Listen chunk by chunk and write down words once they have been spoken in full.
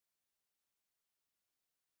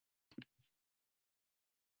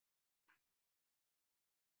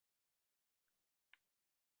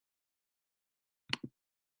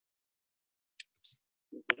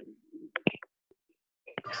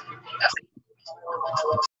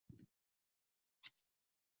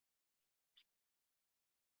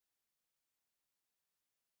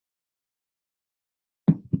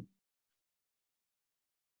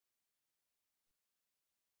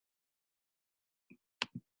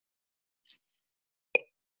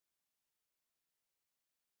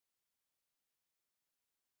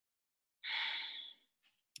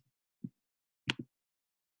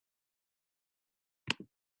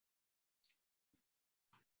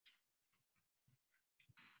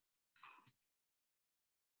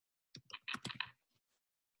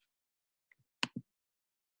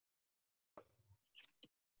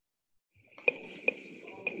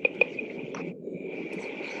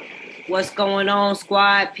What's going on,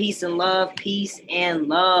 squad? Peace and love. Peace and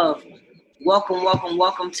love.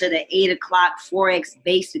 Welcome to the 8 o'clock Forex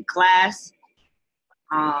basic class.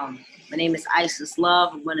 My name is Isis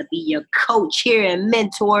Love. I'm going to be your coach here and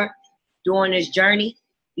mentor during this journey.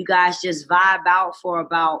 You guys just vibe out for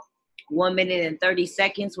about 1 minute and 30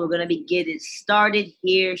 seconds. We're going to be getting started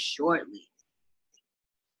here shortly.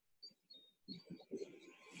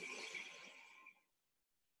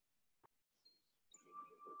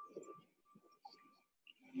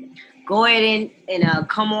 Go ahead and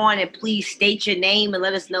come on and please state your name and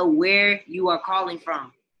let us know where you are calling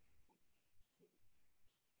from.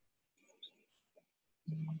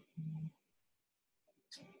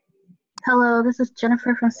 Hello, this is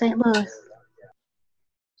Jennifer from St. Louis.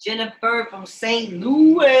 Jennifer from St.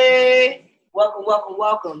 Louis.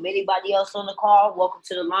 Welcome. Anybody else on the call? Welcome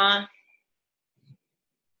to the line.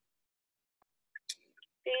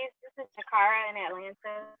 This is Jakara in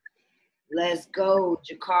Atlanta. Let's go,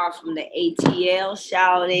 Jakar from the ATL.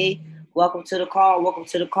 Shouty. Welcome to the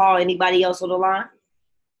call. Anybody else on the line?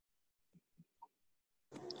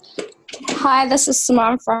 Hi, this is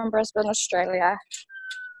Simone from Brisbane, Australia.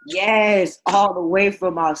 Yes, all the way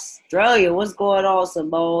from Australia. What's going on,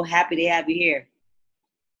 Simone? Happy to have you here.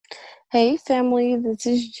 Hey, family. This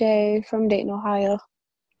is Jay from Dayton, Ohio.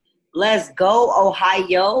 Let's go,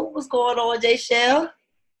 Ohio. What's going on, Jay Shell?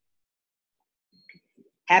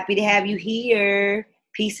 Happy to have you here.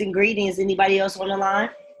 Peace and greetings. Anybody else on the line?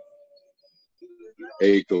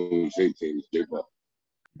 Hey, Coach. Hey, team.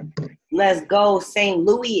 Let's go. St.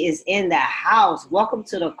 Louis is in the house. Welcome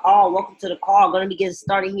to the call. I'm going to be getting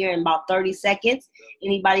started here in about 30 seconds.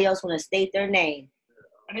 Anybody else want to state their name?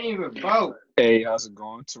 I didn't even vote. Hey, how's it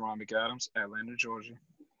going? Teron McAdams, Atlanta, Georgia.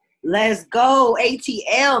 Let's go.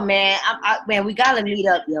 ATL, man. Man, we got to meet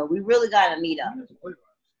up, yo. We really got to meet up.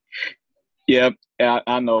 Yep,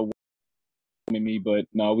 I know me, but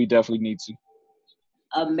no, we definitely need to.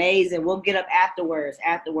 Amazing. We'll get up afterwards.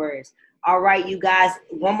 All right, you guys.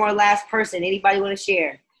 One more last person. Anybody want to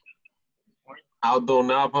share? Aldo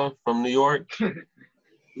Nava from New York.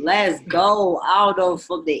 Let's go, Aldo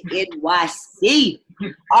from the NYC.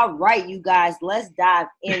 All right, you guys. Let's dive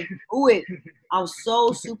into it. I'm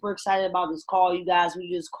so super excited about this call, you guys.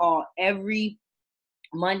 We just call every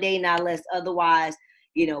Monday, not less otherwise,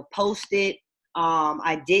 post it.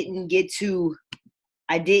 I didn't get to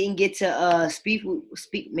speak.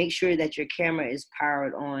 Make sure that your camera is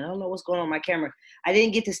powered on. I don't know what's going on with my camera. I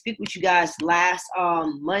didn't get to speak with you guys last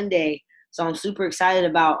Monday, so I'm super excited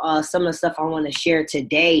about some of the stuff I want to share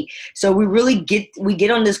today. So we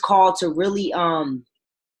get on this call to really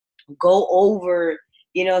go over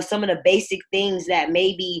some of the basic things that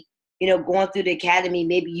maybe going through the academy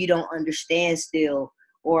maybe you don't understand still,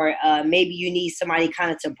 or maybe you need somebody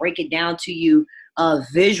kind of to break it down to you.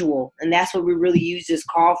 Visual, and that's what we really use this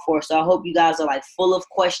call for. So I hope you guys are like full of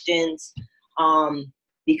questions,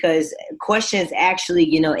 because questions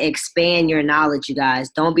actually expand your knowledge. You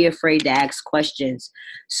guys don't be afraid to ask questions.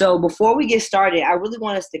 So before we get started, I really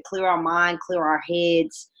want us to clear our mind, clear our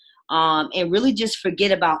heads, and really just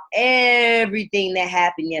forget about everything that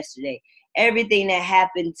happened yesterday, everything that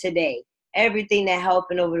happened today, everything that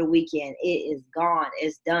happened over the weekend. It is gone.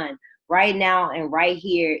 It's done. Right now and right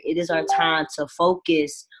here, it is our time to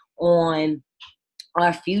focus on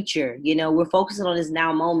our future. We're focusing on this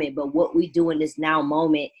now moment, but what we do in this now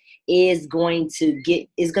moment is going to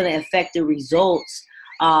affect the results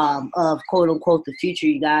of quote unquote the future,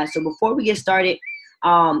 you guys. So before we get started,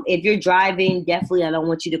 if you're driving, definitely I don't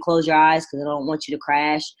want you to close your eyes because I don't want you to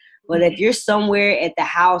crash. But if you're somewhere at the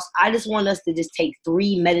house, I just want us to just take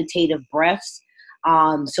 3 meditative breaths.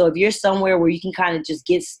 So if you're somewhere where you can kind of just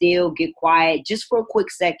get still, get quiet, just for a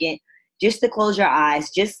quick second, just to close your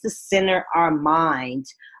eyes, just to center our mind,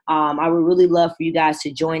 I would really love for you guys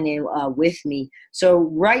to join in with me. So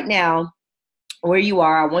right now, where you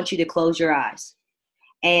are, I want you to close your eyes.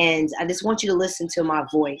 And I just want you to listen to my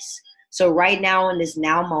voice. So right now in this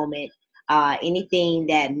now moment, Anything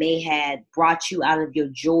that may have brought you out of your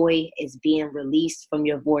joy is being released from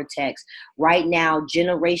your vortex. Right now,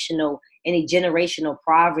 any generational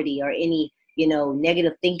poverty or any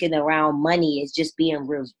negative thinking around money is just being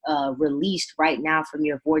released right now from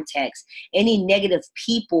your vortex. Any negative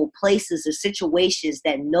people, places, or situations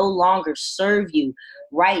that no longer serve you,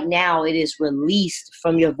 right now it is released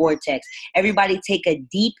from your vortex. Everybody take a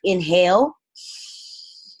deep inhale,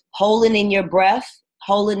 holding in your breath,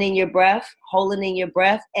 holding in your breath, holding in your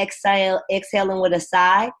breath, exhaling with a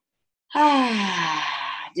sigh.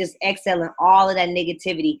 Just exhaling all of that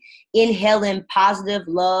negativity. Inhaling positive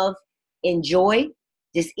love and joy.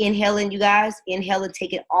 Just inhaling, you guys. Inhaling,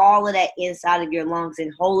 taking all of that inside of your lungs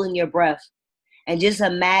and holding your breath. And just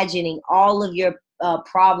imagining all of your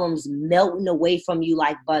problems melting away from you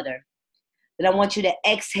like butter. Then I want you to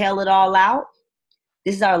exhale it all out.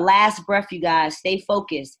 This is our last breath, you guys. Stay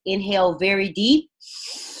focused. Inhale very deep.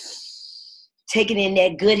 Taking in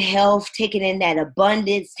that good health, taking in that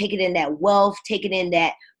abundance, taking in that wealth, taking in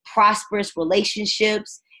that prosperous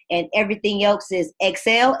relationships, and everything else is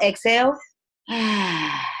exhale, exhale.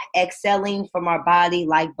 Exhaling from our body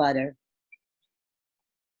like butter.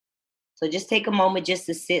 So just take a moment just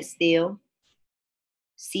to sit still.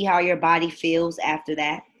 See how your body feels after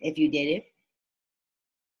that, if you did it.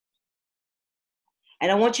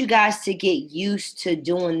 And I want you guys to get used to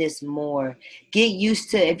doing this more. Get used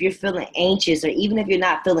to, if you're feeling anxious, or even if you're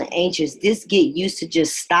not feeling anxious, just get used to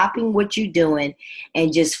just stopping what you're doing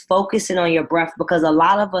and just focusing on your breath, because a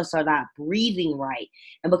lot of us are not breathing right.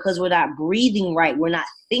 And because we're not breathing right, we're not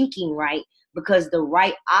thinking right, because the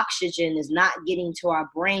right oxygen is not getting to our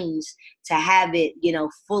brains to have it,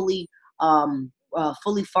 fully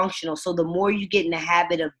functional. So the more you get in the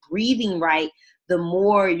habit of breathing right, the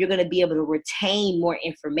more you're going to be able to retain more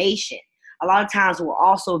information. A lot of times we're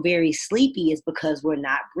also very sleepy is because we're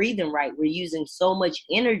not breathing right. We're using so much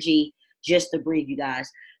energy just to breathe, you guys.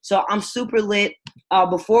 So I'm super lit.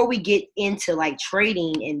 Before we get into like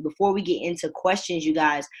trading and before we get into questions, you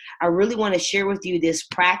guys, I really want to share with you this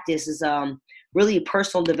practice. Is really a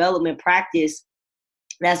personal development practice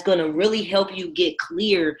that's going to really help you get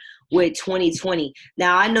clear with 2020.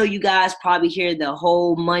 Now, I know you guys probably hear the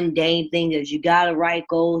whole mundane thing that you got to write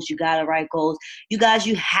goals, you got to write goals. You guys,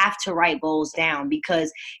 you have to write goals down,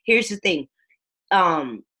 because here's the thing.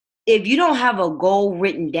 If you don't have a goal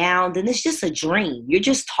written down, then it's just a dream. You're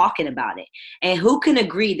just talking about it. And who can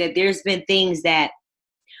agree that there's been things that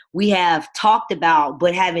we have talked about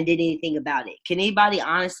but haven't did anything about it? Can anybody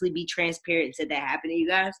honestly be transparent and say that happened to you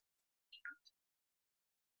guys?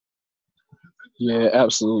 Yeah,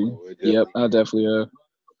 absolutely. Yep, I definitely have.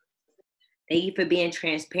 Thank you for being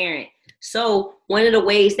transparent. So one of the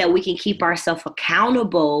ways that we can keep ourselves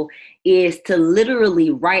accountable is to literally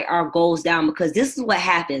write our goals down, because this is what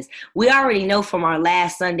happens. We already know from our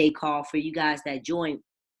last Sunday call for you guys that joined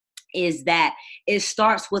is that it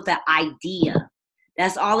starts with an idea.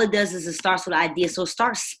 That's all it does, is it starts with an idea. So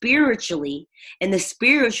start spiritually. And the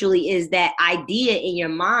spiritually is that idea in your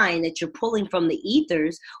mind that you're pulling from the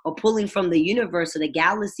ethers or pulling from the universe or the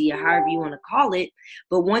galaxy or however you want to call it.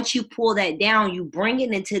 But once you pull that down, you bring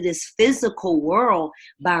it into this physical world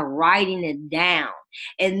by writing it down.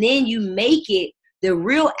 And then you make it, the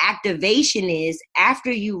real activation is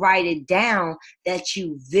after you write it down that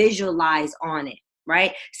you visualize on it.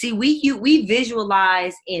 Right? See, we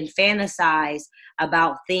visualize and fantasize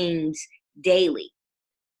about things daily.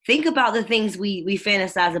 Think about the things we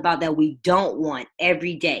fantasize about that we don't want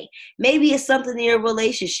every day. Maybe it's something in your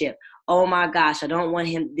relationship. Oh my gosh, I don't want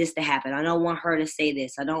this to happen. I don't want her to say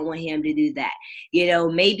this. I don't want him to do that.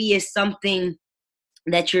 Maybe it's something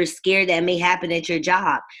that you're scared that may happen at your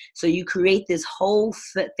job. So you create this whole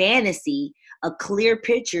fantasy, a clear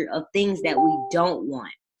picture of things that we don't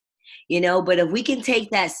want. But if we can take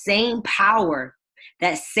that same power,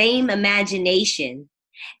 that same imagination,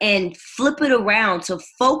 and flip it around to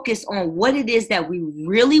focus on what it is that we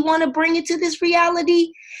really want to bring into this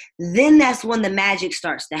reality, then that's when the magic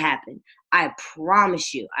starts to happen. I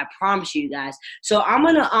promise you guys. So I'm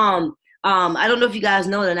going to, I don't know if you guys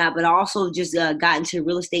know it or not, but I also just got into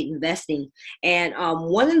real estate investing. And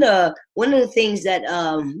one of the things that,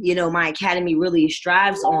 my academy really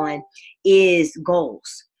strives on is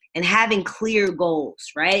goals. And having clear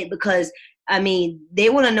goals, right? Because, they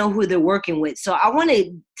want to know who they're working with. So I want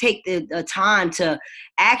to take the time to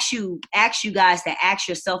ask you guys to ask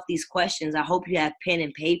yourself these questions. I hope you have pen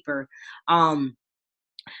and paper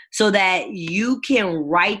so that you can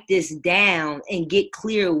write this down and get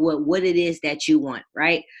clear what it is that you want,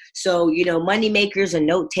 right? So, money makers and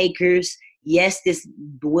note takers, yes, this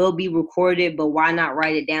will be recorded, but why not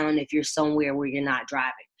write it down if you're somewhere where you're not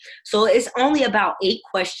driving? So it's only about 8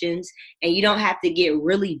 questions, and you don't have to get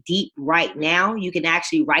really deep right now. You can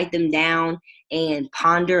actually write them down and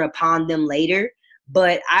ponder upon them later.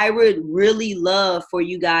 But I would really love for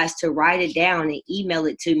you guys to write it down and email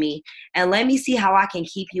it to me, and let me see how I can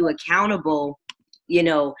keep you accountable,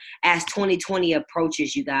 as 2020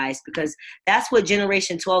 approaches, you guys, because that's what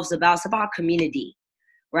Generation 12 is about. It's about community,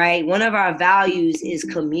 right? One of our values is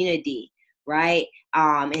community, right?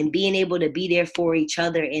 And being able to be there for each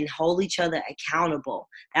other and hold each other accountable.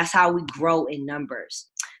 That's how we grow in numbers.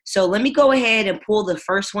 So let me go ahead and pull the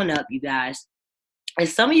first one up, you guys. And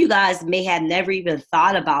some of you guys may have never even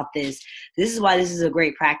thought about this. This is why this is a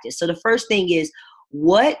great practice. So the first thing is,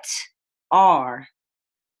 what are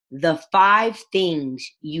the 5 things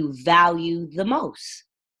you value the most?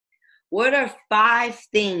 What are 5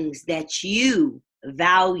 things that you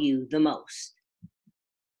value the most?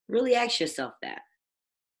 Really ask yourself that.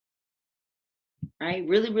 Right?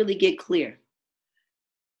 Really, really get clear.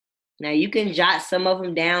 Now, you can jot some of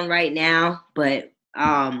them down right now, but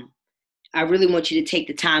I really want you to take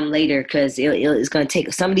the time later, because it's going to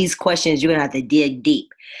take some of these questions. You're going to have to dig deep.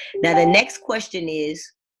 Now, the next question is,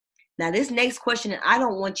 this next question, I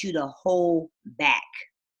don't want you to hold back.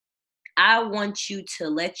 I want you to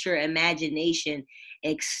let your imagination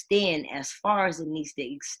extend as far as it needs to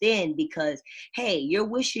extend, because, hey, your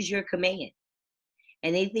wish is your command.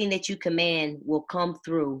 And anything that you command will come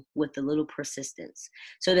through with a little persistence.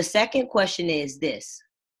 So the second question is this,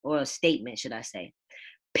 or a statement, should I say.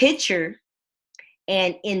 Picture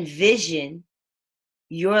and envision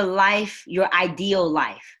your life, your ideal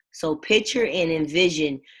life. So picture and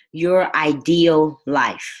envision your ideal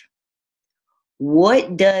life.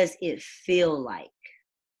 What does it feel like?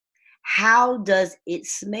 How does it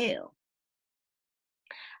smell?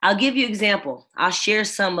 I'll give you an example. I'll share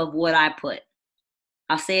some of what I put.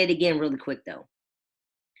 I'll say it again really quick though.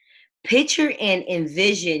 Picture and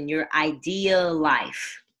envision your ideal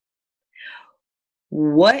life.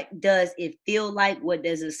 What does it feel like? What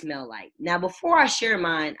does it smell like? Now, before I share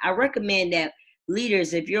mine, I recommend that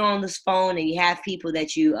leaders, if you're on this phone and you have people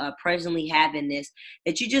that you presently have in this,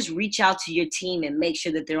 that you just reach out to your team and make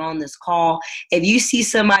sure that they're on this call. If you see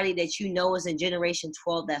somebody that you know is in Generation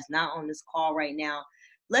 12 that's not on this call right now,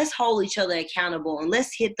 let's hold each other accountable, and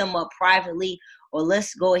let's hit them up privately, or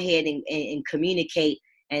let's go ahead and communicate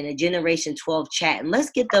in a Generation 12 chat, and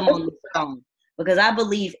let's get them on the phone. Because I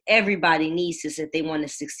believe everybody needs this if they want to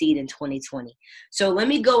succeed in 2020. So let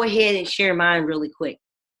me go ahead and share mine really quick.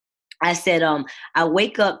 I said, I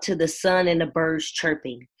wake up to the sun and the birds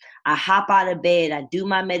chirping. I hop out of bed. I do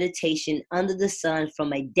my meditation under the sun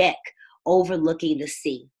from a deck overlooking the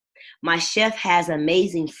sea. My chef has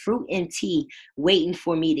amazing fruit and tea waiting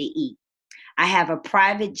for me to eat. I have a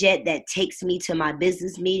private jet that takes me to my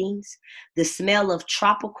business meetings. The smell of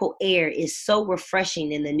tropical air is so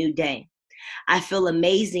refreshing in the new day. I feel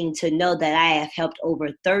amazing to know that I have helped over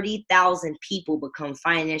 30,000 people become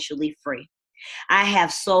financially free. I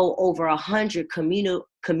have sold over 100 commercial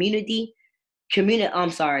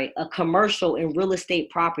and real estate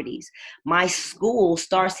properties. My school,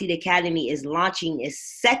 Starseed Academy, is launching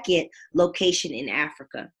its 2nd location in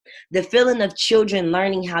Africa. The feeling of children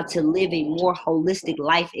learning how to live a more holistic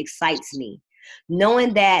life excites me.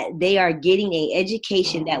 Knowing that they are getting an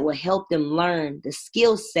education that will help them learn the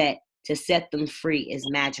skill set to set them free is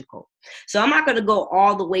magical. So I'm not going to go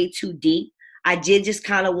all the way too deep. I did just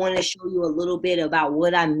kind of want to show you a little bit about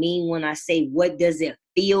what I mean when I say, what does it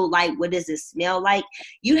feel like? What does it smell like?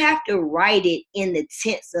 You have to write it in the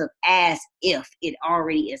tense of as if it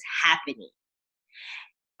already is happening.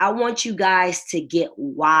 I want you guys to get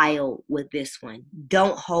wild with this one.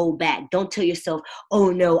 Don't hold back. Don't tell yourself,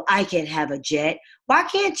 oh no, I can't have a jet. Why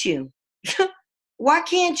can't you? Why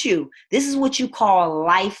can't you? This is what you call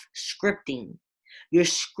life scripting. You're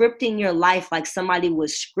scripting your life like somebody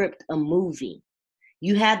would script a movie.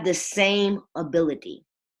 You have the same ability,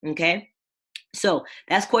 okay? So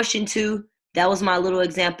that's question 2. That was my little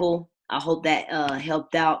example. I hope that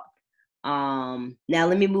helped out. Now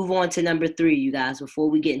let me move on to number 3, you guys, before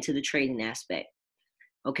we get into the trading aspect,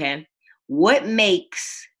 okay? What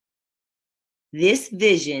makes this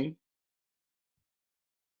vision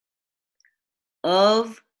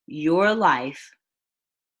of your life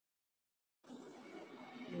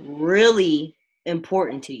really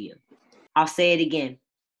important to you? I'll say it again.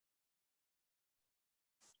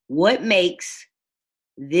 What makes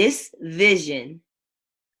this vision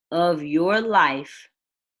of your life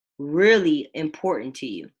really important to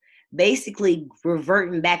you? Basically,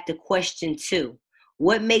 reverting back to question 2.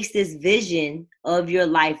 What makes this vision of your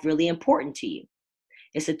life really important to you?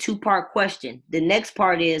 It's a 2-part question. The next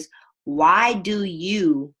part is, why do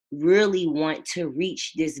you really want to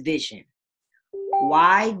reach this vision?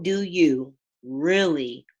 Why do you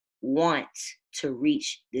really want to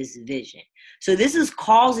reach this vision? So this is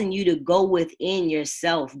causing you to go within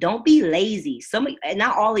yourself. Don't be lazy.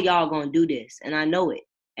 Not all of y'all are going to do this, and I know it,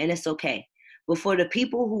 and it's okay. But for the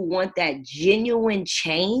people who want that genuine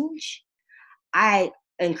change, I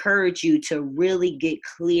encourage you to really get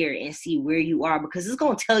clear and see where you are, because it's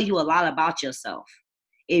going to tell you a lot about yourself.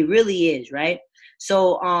 It really is, right?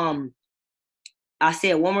 So I'll say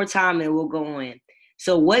it one more time and we'll go on.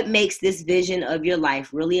 So what makes this vision of your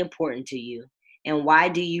life really important to you? And why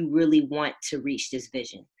do you really want to reach this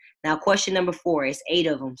vision? Now, question number 4 is 8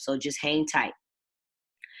 of them, so just hang tight.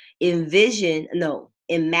 Imagine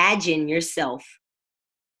yourself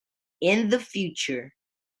in the future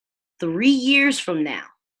 3 years from now.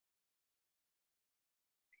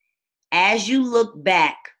 As you look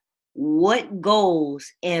back, what goals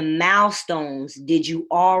and milestones did you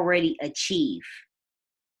already achieve?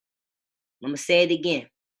 I'm going to say it again.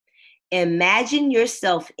 Imagine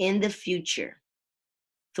yourself in the future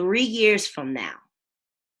 3 years from now.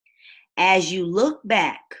 As you look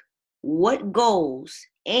back, what goals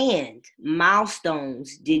and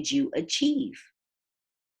milestones did you achieve?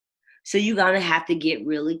 So you're going to have to get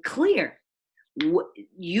really clear.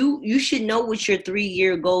 You should know what your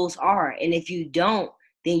 3-year goals are. And if you don't,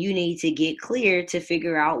 then you need to get clear to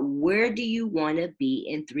figure out where do you want to be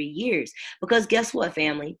in 3 years. Because guess what,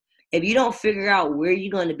 family? If you don't figure out where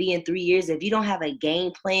you're going to be in 3 years, if you don't have a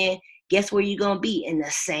game plan, guess where you're going to be? In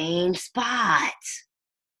the same spot.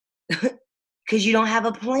 Because you don't have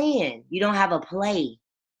a plan. You don't have a play,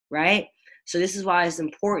 right? So this is why it's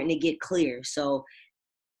important to get clear. So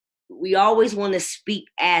we always want to speak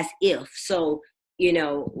as if. So,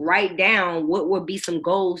 write down what would be some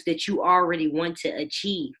goals that you already want to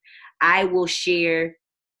achieve. I will share,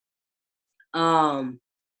 I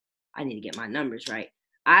need to get my numbers right.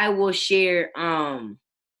 I will share one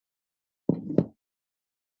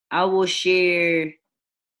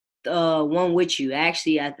with you.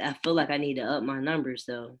 Actually, I feel like I need to up my numbers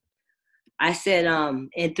though. I said,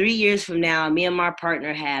 in 3 years from now, me and my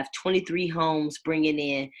partner have 23 homes bringing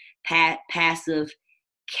in passive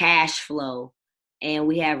cash flow, and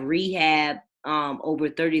we have rehab over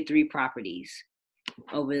 33 properties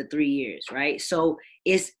over the 3 years, right? So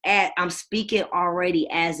I'm speaking already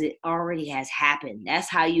as it already has happened. That's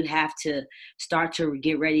how you have to start to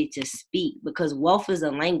get ready to speak, because wealth is a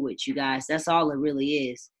language, you guys. That's all it really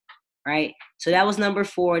is, right? So that was number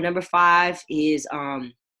 4. Number 5 is,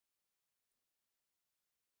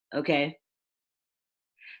 okay.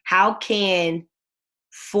 How can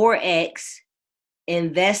Forex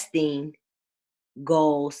investing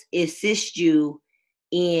goals assist you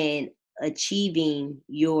in achieving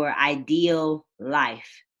your ideal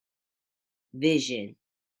life vision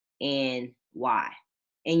and why?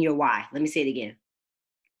 And your why. Let me say it again.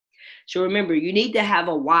 So remember, you need to have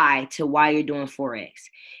a why to why you're doing Forex.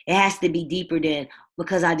 It has to be deeper than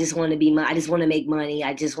because I just want to make money.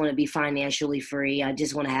 I just want to be financially free. I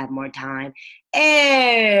just want to have more time.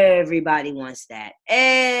 Everybody wants that.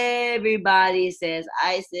 Everybody says,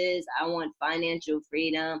 Isis, I want financial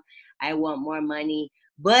freedom. I want more money.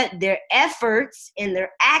 But their efforts and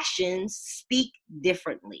their actions speak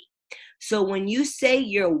differently. So when you say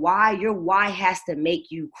your why has to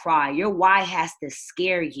make you cry. Your why has to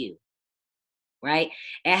scare you, right?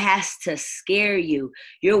 It has to scare you.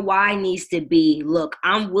 Your why needs to be, look,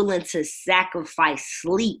 I'm willing to sacrifice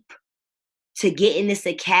sleep to get in this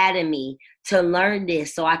academy to learn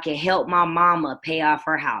this so I can help my mama pay off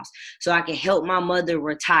her house, so I can help my mother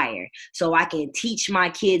retire, so I can teach my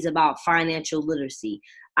kids about financial literacy.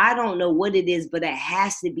 I don't know what it is, but it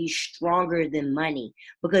has to be stronger than money.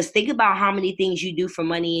 Because think about how many things you do for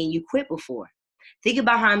money and you quit before. Think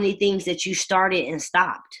about how many things that you started and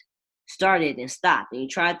stopped. Started and stopped. And you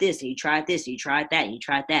tried this, and you tried this, and you tried that, and you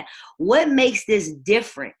tried that. What makes this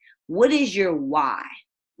different? What is your why?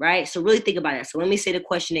 Right? So really think about it. So let me say the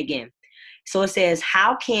question again. So it says,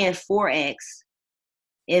 how can Forex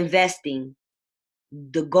investing,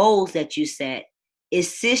 the goals that you set,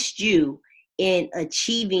 assist you in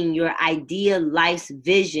achieving your ideal life's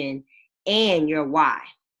vision and your why?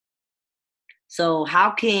 So how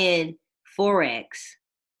can Forex,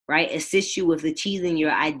 right, assist you with achieving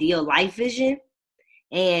your ideal life vision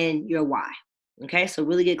and your why? Okay, so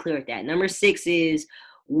really get clear with that. Number 6 is,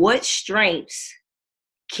 what strengths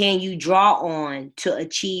can you draw on to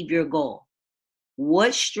achieve your goal?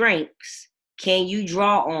 What strengths can you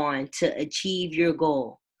draw on to achieve your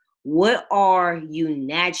goal? What are you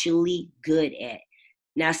naturally good at?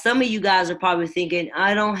 Now, some of you guys are probably thinking,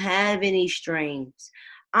 I don't have any strengths.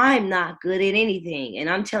 I'm not good at anything. And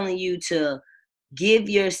I'm telling you to give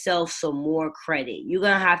yourself some more credit. You're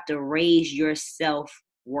going to have to raise your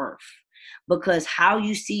self-worth, because how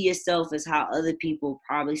you see yourself is how other people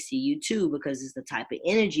probably see you too, because it's the type of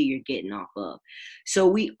energy you're getting off of. So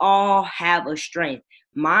we all have a strength.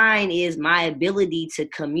 Mine is my ability to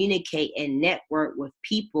communicate and network with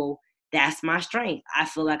people. That's my strength. I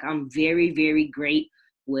feel like I'm very, very great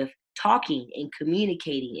with talking and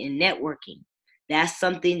communicating and networking. That's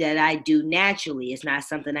something that I do naturally. It's not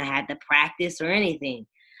something I had to practice or anything.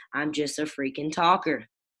 I'm just a freaking talker.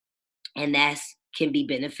 And that can be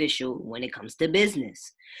beneficial when it comes to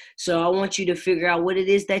business. So I want you to figure out what it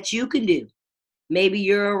is that you can do. Maybe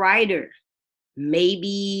you're a writer.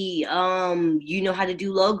 Maybe you know how to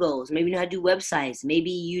do logos. Maybe you know how to do websites.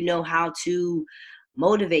 Maybe you know how to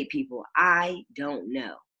motivate people. I don't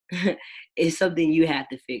know. It's something you have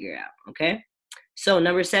to figure out, okay? So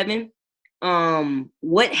number 7,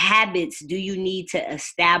 what habits do you need to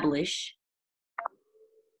establish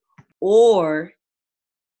or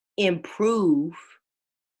improve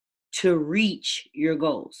to reach your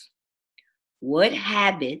goals? What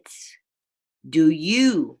habits do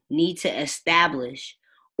you need to establish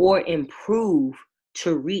or improve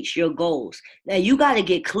to reach your goals? Now, you got to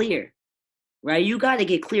get clear, right? You got to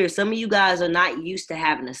get clear. Some of you guys are not used to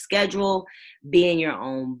having a schedule, being your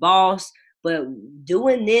own boss, but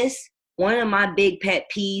doing this, one of my big pet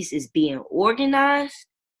peeves is being organized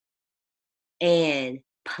and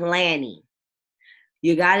planning.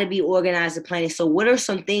 You got to be organized and planning. So what are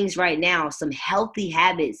some things right now, some healthy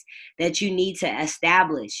habits that you need to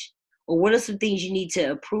establish? Or what are some things you need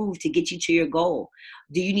to improve to get you to your goal?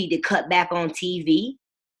 Do you need to cut back on TV?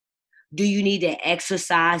 Do you need to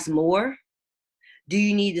exercise more? Do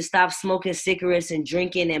you need to stop smoking cigarettes and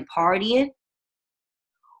drinking and partying?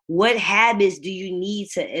 What habits do you need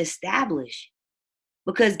to establish?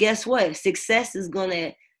 Because guess what? Success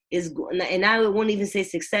and I won't even say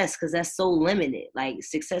success because that's so limited. Like,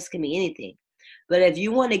 success can be anything. But if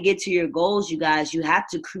you want to get to your goals, you guys, you have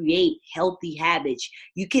to create healthy habits.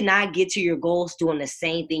 You cannot get to your goals doing the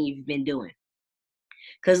same thing you've been doing.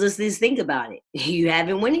 Because let's just think about it. You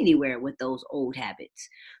haven't went anywhere with those old habits.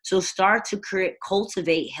 So start to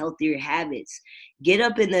cultivate healthier habits. Get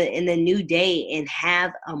up in the new day and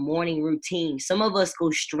have a morning routine. Some of us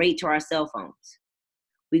go straight to our cell phones.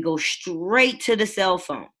 We go straight to the cell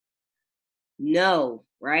phone. No,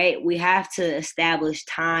 right? We have to establish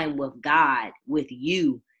time with God, with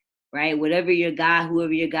you, right? Whatever your God,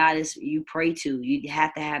 whoever your God is you pray to, you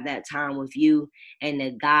have to have that time with you and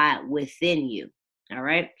the God within you. All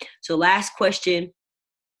right. So last question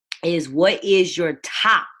is, what is your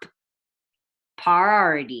top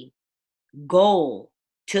priority goal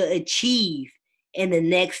to achieve in the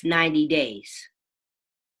next 90 days?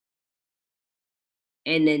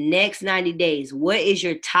 In the next 90 days, what is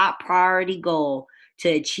your top priority goal to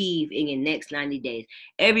achieve in your next 90 days?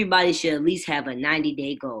 Everybody should at least have a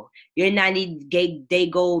 90-day goal. Your 90-day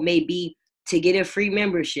goal may be to get a free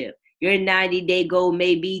membership. Your 90-day goal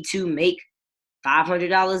may be to make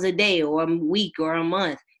 $500 a day or a week or a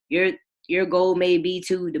month. Your goal may be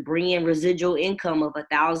to bring in residual income of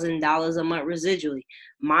 $1,000 a month residually.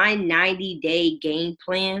 My 90-day game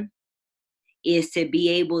plan is to be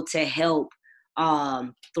able to help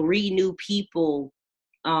 3 new people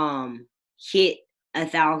hit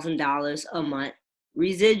 $1,000 a month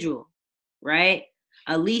residual, right?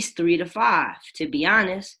 At least 3 to 5, to be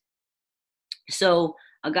honest. So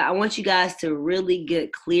I want you guys to really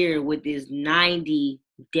get clear with this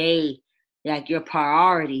 90-day, like your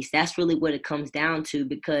priorities. That's really what it comes down to,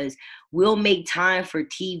 because we'll make time for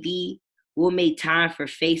TV. We'll make time for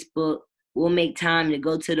Facebook. We'll make time to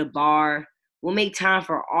go to the bar. We'll make time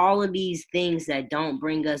for all of these things that don't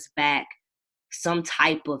bring us back some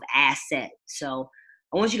type of asset. So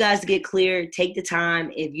I want you guys to get clear. Take the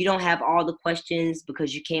time. If you don't have all the questions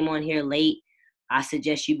because you came on here late, I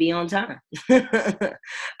suggest you be on time.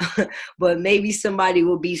 But maybe somebody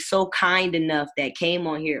will be so kind enough that came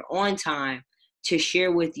on here on time to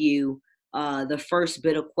share with you the first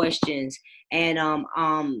bit of questions. And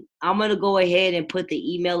I'm going to go ahead and put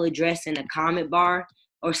the email address in the comment bar,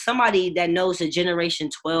 or somebody that knows the Generation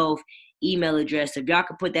 12 email address. If y'all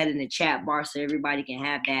could put that in the chat bar so everybody can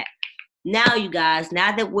have that. Now, you guys,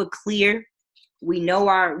 now that we're clear, we know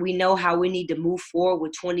how we need to move forward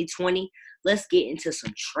with 2020. Let's get into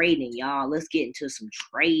some trading, y'all. Let's get into some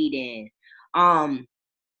trading. I'm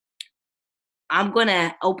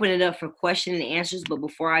gonna open it up for question and answers, but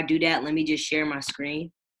before I do that, let me just share my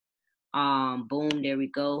screen. Boom, there we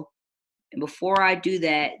go. And before I do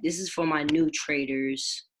that, this is for my new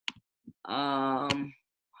traders. Hold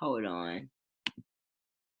on.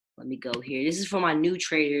 Let me go here. This is for my new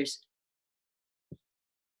traders.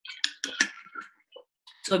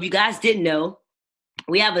 So if you guys didn't know,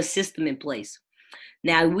 we have a system in place.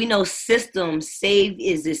 Now, we know systems save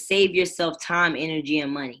yourself time, energy,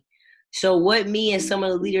 and money. So what me and some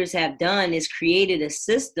of the leaders have done is created a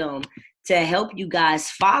system to help you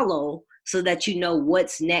guys follow so that you know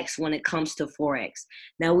what's next when it comes to Forex.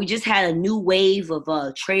 Now, we just had a new wave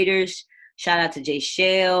of traders. Shout out to Jay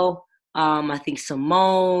Shell, I think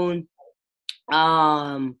Simone,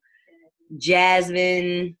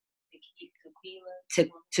 Jasmine,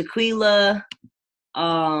 Tequila,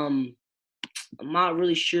 I'm not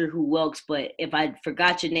really sure who else, but if I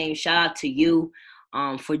forgot your name, shout out to you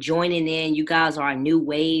for joining in. You guys are a new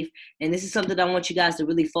wave, and this is something I want you guys to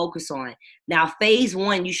really focus on. Now, phase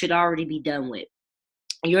 1, you should already be done with.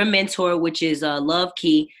 Your mentor, which is Love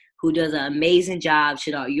Key, who does an amazing job,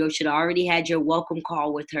 you should already had your welcome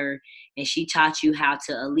call with her, and she taught you how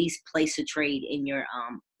to at least place a trade in your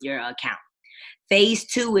account. Phase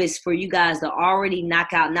 2 is for you guys to already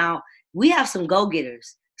knock out. Now, we have some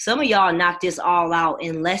go-getters. Some of y'all knocked this all out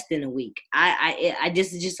in less than a week.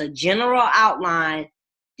 This is just a general outline,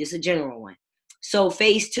 just a general one. So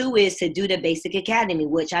phase 2 is to do the basic academy,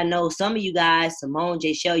 which I know some of you guys, Simone,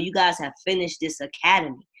 J. Shell, you guys have finished this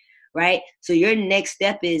academy, right? So your next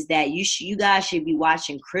step is that you guys should be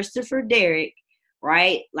watching Christopher Derrick,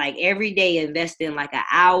 right? Like every day, invest in like an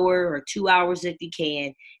hour or 2 hours if you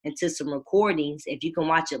can into some recordings. If you can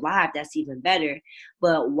watch it live, that's even better.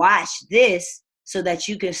 But watch this so that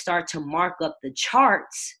you can start to mark up the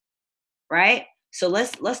charts, right? So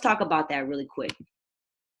let's talk about that really quick.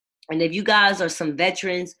 And if you guys are some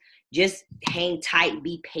veterans, just hang tight,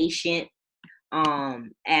 be patient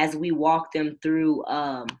as we walk them through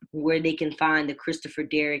where they can find the Christopher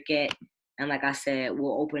Derrick at. And like I said,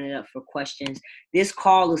 we'll open it up for questions. This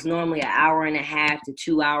call is normally 1.5 hours to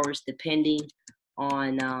 2 hours, depending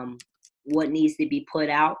on what needs to be put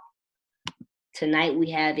out. Tonight, we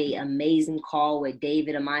have an amazing call with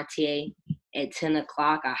David Amantier at 10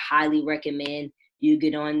 o'clock. I highly recommend you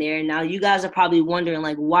get on there. Now, you guys are probably wondering,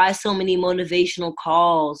 like, why so many motivational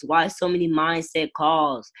calls? Why so many mindset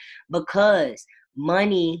calls? Because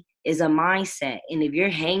money is a mindset. And if you're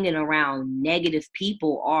hanging around negative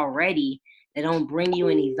people already that don't bring you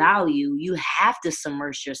any value, you have to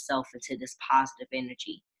submerge yourself into this positive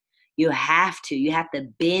energy. You have to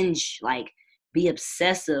binge, like, be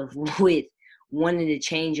obsessive with wanting to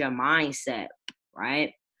change your mindset,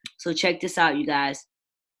 right? So check this out, you guys.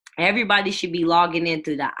 Everybody should be logging in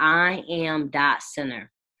through the IAM.center.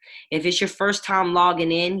 If it's your first time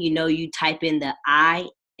logging in, you type in the I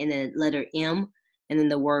and the letter M and then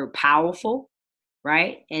the word powerful,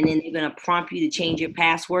 right? And then they're going to prompt you to change your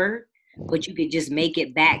password, but you could just make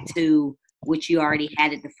it back to what you already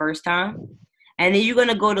had it the first time. And then you're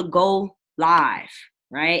going to go live.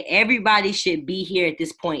 Right? Everybody should be here at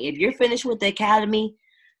this point. If you're finished with the academy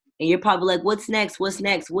and you're probably like, what's next? What's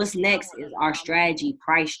next? What's next is our strategy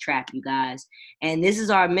price trap, you guys. And this is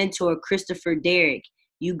our mentor, Christopher Derrick.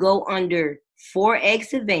 You go under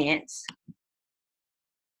Forex Advance,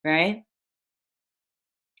 right?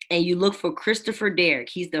 And you look for Christopher Derrick.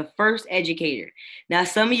 He's the first educator. Now,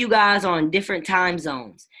 some of you guys are on different time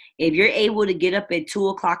zones. If you're able to get up at 2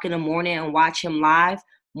 o'clock in the morning and watch him live,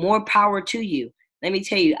 more power to you. Let me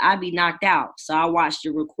tell you, I'd be knocked out. So I watch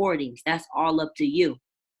the recordings. That's all up to you,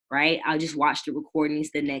 right? I'll just watch the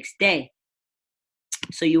recordings the next day.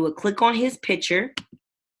 So you would click on his picture,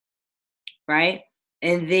 right?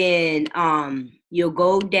 And then you'll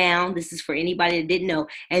go down. This is for anybody that didn't know.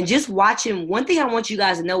 And just watching, one thing I want you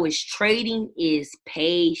guys to know is trading is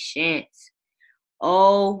patience.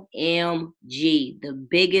 OMG, the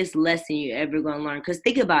biggest lesson you're ever going to learn. Because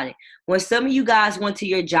think about it. When some of you guys went to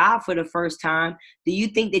your job for the first time, do you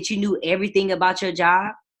think that you knew everything about your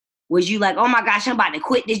job? Was you like, oh my gosh, I'm about to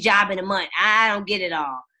quit this job in a month. I don't get it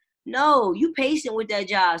all. No, you patient with that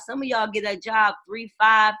job. Some of y'all get that job 3,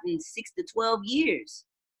 5, and 6 to 12 years.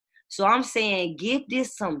 So I'm saying give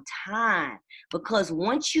this some time. Because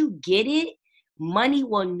once you get it, money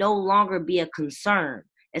will no longer be a concern.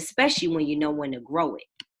 Especially when you know when to grow it,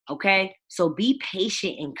 okay? So be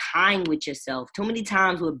patient and kind with yourself. Too many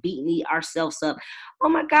times we're beating ourselves up. Oh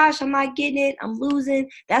my gosh, I'm not getting it. I'm losing.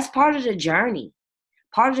 That's part of the journey.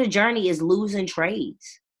 Part of the journey is losing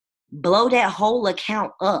trades. Blow that whole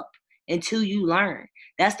account up until you learn.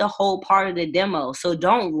 That's the whole part of the demo. So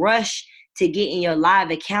don't rush to get in your live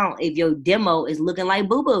account if your demo is looking like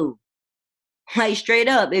boo-boo. Like straight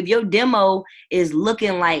up, if your demo is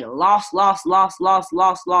looking like loss, why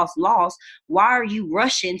are you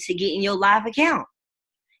rushing to get in your live account?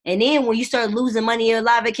 And then when you start losing money in your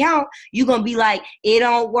live account, you're going to be like, it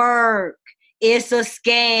don't work. It's a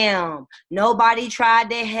scam. Nobody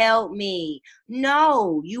tried to help me.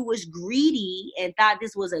 No, you was greedy and thought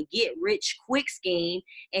this was a get rich quick scheme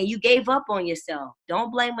and you gave up on yourself.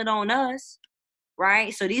 Don't blame it on us,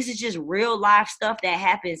 right? So this is just real life stuff that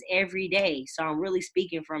happens every day. So I'm really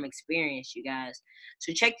speaking from experience, you guys.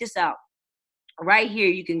 So check this out. Right here,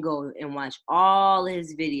 you can go and watch all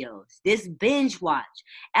his videos. This binge watch.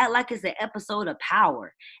 Act like it's an episode of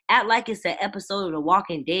Power. Act like it's an episode of The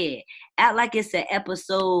Walking Dead. Act like it's an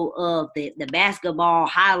episode of the basketball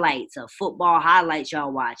highlights or football highlights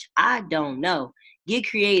y'all watch. I don't know. Get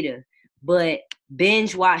creative. But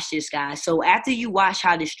binge watch this, guys. So after you watch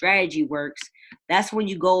how the strategy works, that's when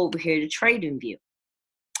you go over here to TradingView.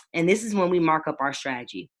 And this is when we mark up our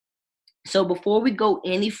strategy. So before we go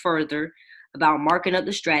any further about marking up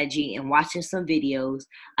the strategy and watching some videos,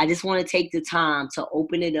 I just want to take the time to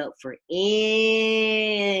open it up for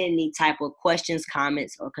any type of questions,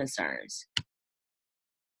 comments, or concerns.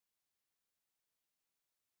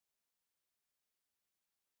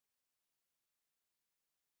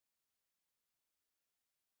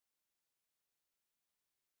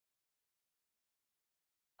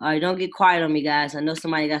 All right, don't get quiet on me, guys. I know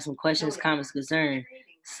somebody got some questions, comments, concerns.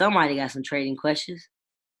 Somebody got some trading questions.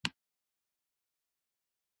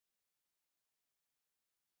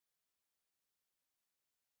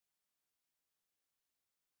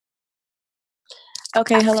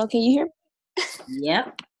 Okay, hello, can you hear me?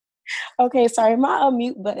 Yep. Okay, sorry, my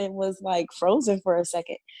unmute button was like frozen for a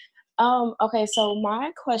second. Okay, so my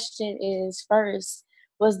question is first,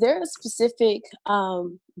 was there a specific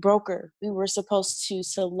broker we were supposed to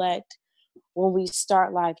select when we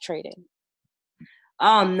start live trading?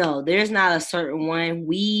 No, there's not a certain one.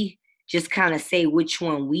 We just kind of say which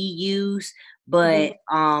one we use. But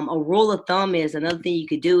a rule of thumb is another thing you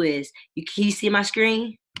could do is can you see my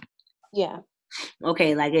screen? Yeah.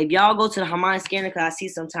 Okay, like if y'all go to the Harmonic scanner, because I see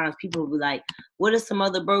sometimes people will be like, what are some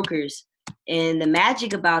other brokers? And the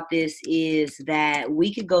magic about this is that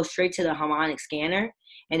we could go straight to the Harmonic scanner.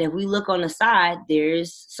 And if we look on the side,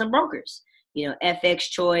 there's some brokers, you know, FX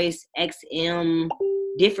Choice, XM,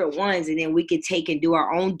 different ones. And then we could take and do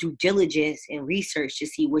our own due diligence and research to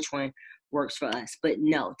see which one works for us. But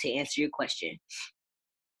no, to answer your question.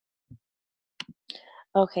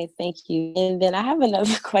 Okay, thank you. And then I have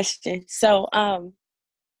another question. So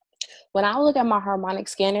when I look at my Harmonic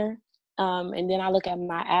scanner and then I look at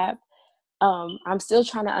my app, I'm still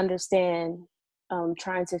trying to understand,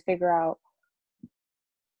 trying to figure out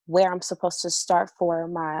where I'm supposed to start for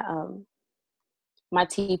my my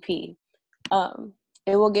TP.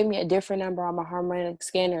 It will give me a different number on my Harmonic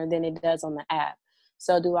scanner than it does on the app.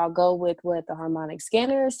 So do I go with what the Harmonic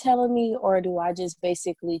scanner is telling me, or do I just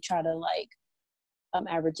basically try to like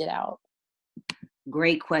average it out?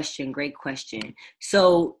 Great question. Great question.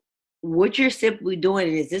 So what you're simply doing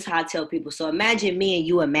is this how I tell people. So imagine me and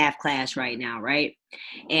you in math class right now, right?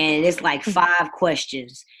 And it's like 5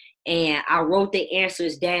 questions. And I wrote the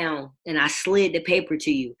answers down and I slid the paper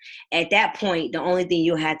to you. At that point, the only thing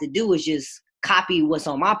you'll have to do is just copy what's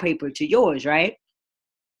on my paper to yours, right?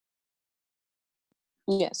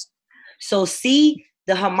 Yes. So see,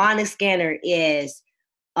 the Harmonic scanner is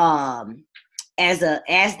as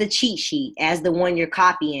the cheat sheet, as the one you're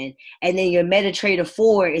copying, and then your MetaTrader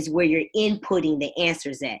 4 is where you're inputting the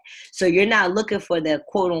answers at. So you're not looking for the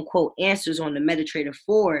quote unquote answers on the MetaTrader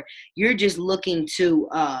 4. You're just looking to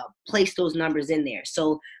place those numbers in there.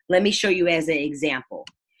 So let me show you as an example.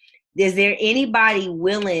 Is there anybody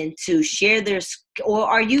willing to share their, or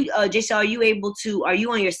are you Jason, are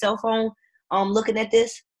you on your cell phone looking at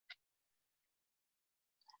this?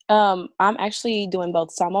 I'm actually doing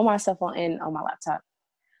both. So I'm on my cell phone and on my laptop.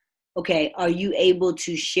 Okay. Are you able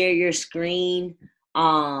to share your screen?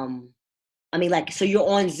 So you're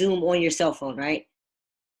on Zoom on your cell phone, right?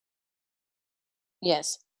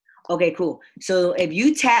 Yes. Okay, cool. So if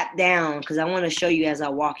you tap down, because I want to show you as I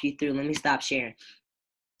walk you through, let me stop sharing.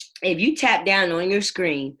 If you tap down on your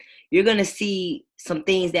screen, you're going to see some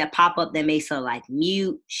things that pop up that may say like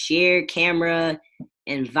mute, share camera,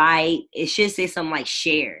 invite. It should say something like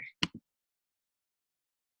share.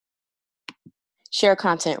 Share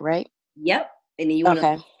content, right? Yep. And then you want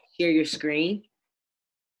to share your screen.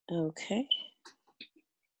 Okay.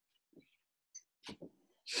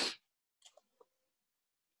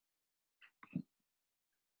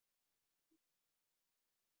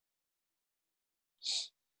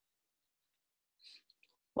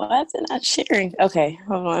 Why is it not sharing? Okay,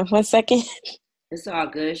 hold on 1 second. It's all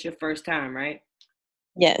good. It's your first time, right?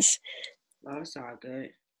 Yes. Oh, it's all good.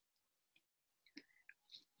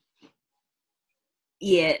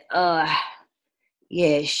 Yeah, yeah,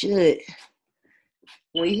 it should.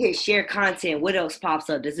 When you hit share content, what else pops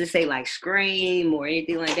up? Does it say like scream or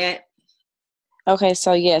anything like that? Okay,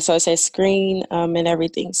 so yeah, so it says screen and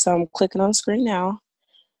everything. So I'm clicking on screen now.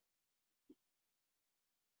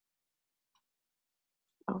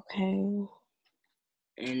 Okay.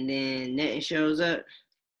 And then nothing shows up.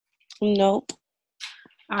 Nope.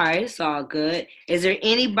 All right, it's all good. Is there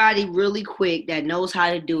anybody really quick that knows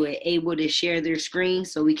how to do it, able to share their screen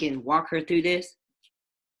so we can walk her through this?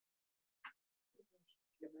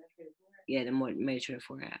 Yeah, the Matrix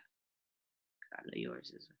 4 app. I know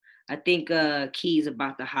yours is. I think Key's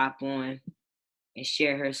about to hop on and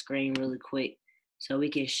share her screen really quick so we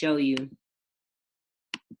can show you.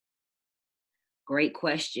 Great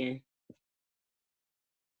question.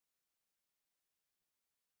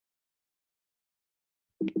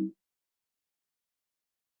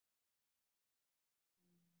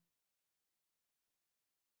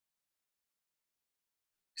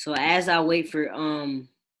 So as I wait for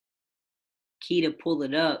Key to pull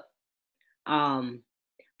it up,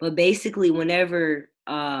 but basically whenever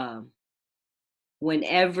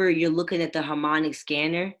you're looking at the harmonic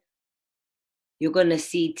scanner, you're gonna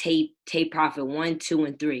see take profit 1, 2,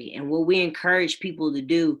 and 3. And what we encourage people to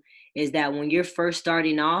do is that when you're first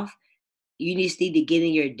starting off, you just need to get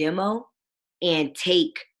in your demo and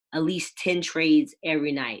take at least 10 trades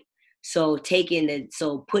every night. So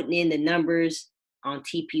putting in the numbers on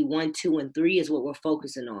TP 1, 2, and 3 is what we're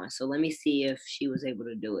focusing on. So let me see if she was able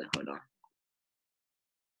to do it. Hold on.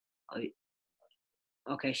 Oh,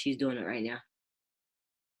 okay, she's doing it right now.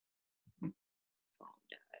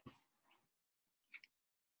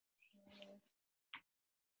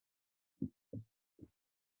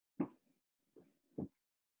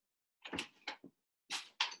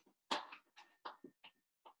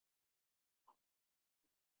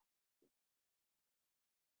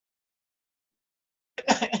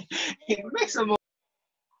 Make some more.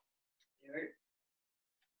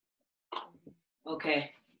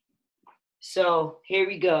 Okay. So here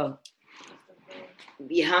we go.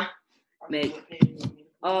 Yeah.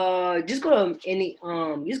 Just go to any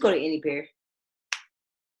pair.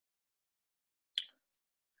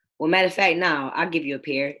 Well, matter of fact, now I'll give you a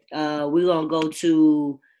pair. We're gonna go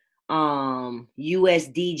to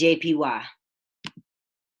USD JPY.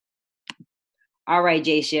 All right,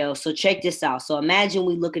 J Shell. So check this out. So imagine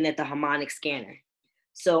we looking at the harmonic scanner.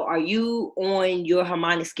 So are you on your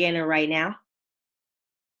harmonic scanner right now?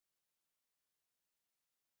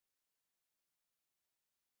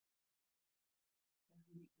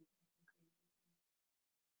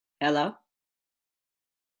 Hello?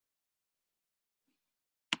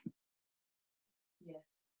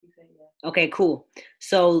 Okay, cool.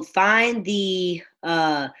 So find the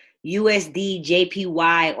USD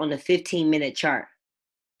JPY on the 15-minute chart.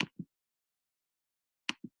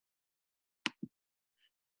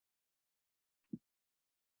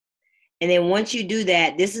 And then once you do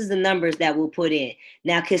that, this is the numbers that we'll put in.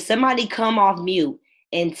 Now, can somebody come off mute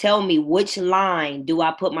and tell me which line do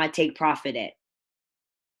I put my take profit at?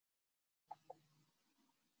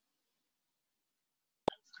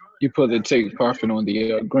 You put the take profit on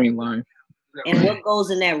the green line. And what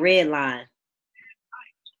goes in that red line?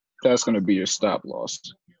 That's going to be your stop loss.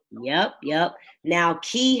 Yep. Now,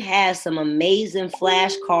 Key has some amazing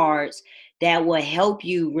flashcards that will help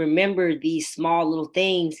you remember these small little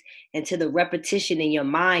things until the repetition in your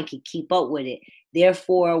mind can keep up with it.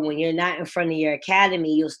 Therefore, when you're not in front of your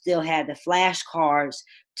academy, you'll still have the flashcards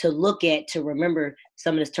to look at to remember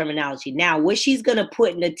some of this terminology. Now, what she's going to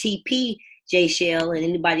put in the TP, J Shell, and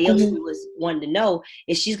anybody else who was wanting to know,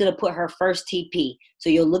 is she's going to put her first TP. So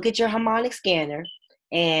you'll look at your harmonic scanner,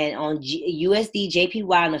 and on USD JPY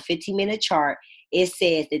on a 15-minute chart, it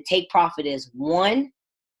says the take profit is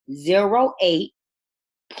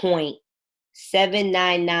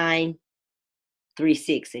 108.79936,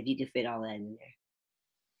 if you can fit all that in there.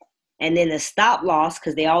 And then the stop loss,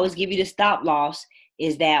 because they always give you the stop loss,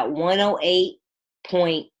 is that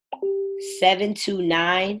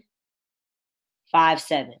 108.72957.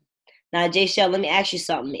 Now, Jay Shell, let me ask you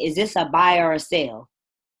something. Is this a buy or a sell?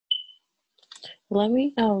 Let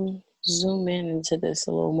me zoom in into this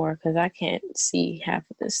a little more because I can't see half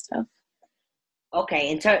of this stuff.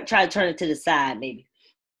 Okay, and try to turn it to the side, maybe.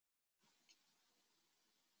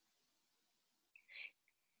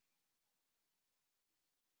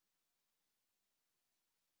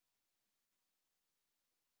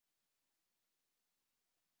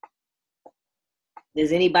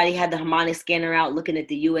 Does anybody have the harmonic scanner out looking at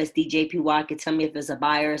the USD JPY? Can tell me if it's a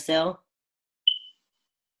buy or a sell?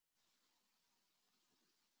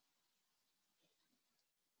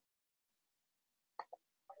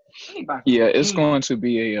 Yeah, it's going to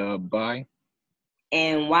be a buy.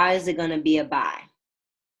 And why is it going to be a buy?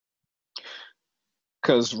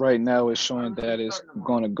 Because right now it's showing that it's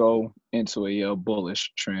going to go into a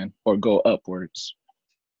bullish trend or go upwards.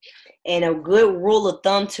 And a good rule of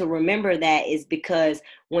thumb to remember that is because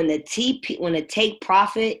when the take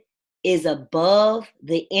profit is above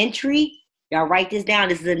the entry, y'all write this down.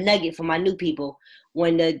 This is a nugget for my new people.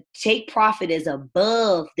 When the take profit is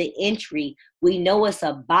above the entry, we know it's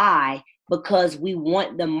a buy because we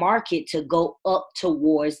want the market to go up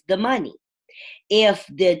towards the money. If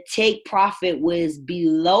the take profit was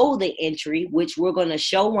below the entry, which we're going to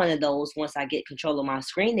show one of those once I get control of my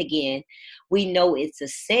screen again, we know it's a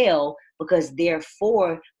sell because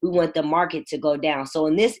therefore we want the market to go down. So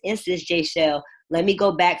in this instance, J Shell, let me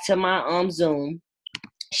go back to my Zoom.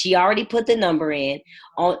 She already put the number in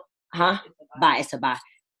on, buy, it's a buy.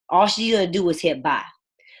 All she's going to do is hit buy.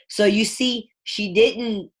 So you see, she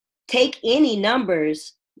didn't take any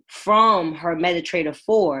numbers from her MetaTrader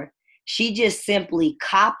 4. She just simply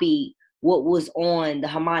copied what was on the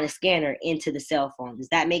harmonic scanner into the cell phone. Does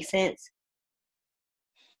that make sense?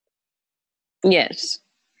 Yes.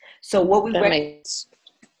 So what we makes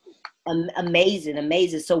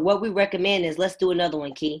amazing. So what we recommend is, let's do another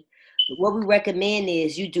one, Key. What we recommend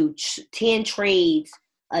is you do 10 trades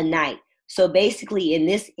a night. So basically in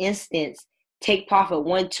this instance, take profit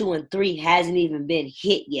 1, 2, and 3 hasn't even been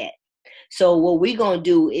hit yet. So what we're going to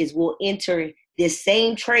do is we'll enter this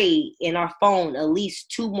same trade in our phone at least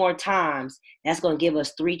 2 more times. That's going to give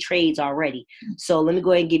us 3 trades already. So let me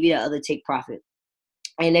go ahead and give you the other take profit.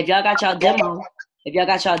 And if y'all got y'all demo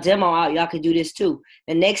out, y'all could do this too.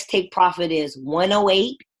 The next take profit is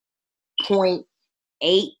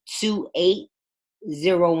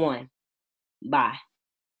 108.82801. Buy.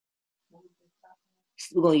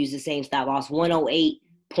 We're going to use the same stop loss,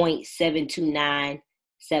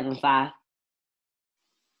 108.72975.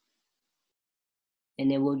 And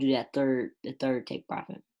then we'll do the third take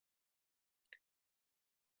profit.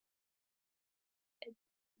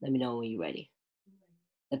 Let me know when you're ready.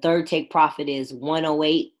 The third take profit is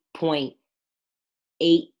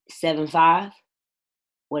 108.875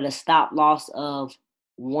 with a stop loss of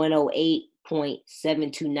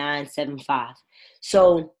 108.72975.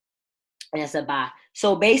 So that's a buy.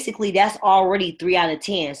 So basically that's already 3 out of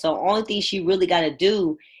 10. So only thing she really got to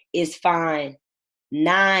do is find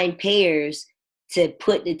 9 pairs to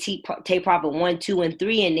put the take profit 1, 2, and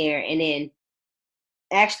 3 in there, and then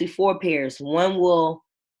actually 4 pairs. One will,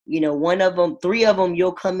 one of them, 3 of them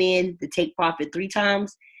you'll come in to take profit 3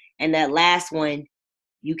 times, and that last one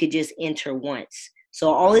you could just enter once.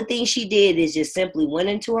 So only thing she did is just simply went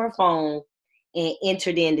into her phone and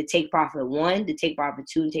entered in to take profit 1, to take profit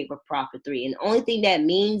 2, and take profit 3. And the only thing that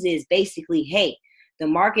means is basically, hey, the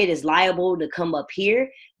market is liable to come up here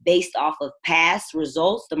based off of past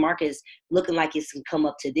results. The market is looking like it's going to come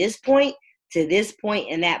up to this point,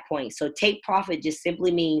 and that point. So take profit just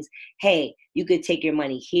simply means, hey, you could take your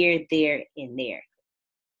money here, there, and there.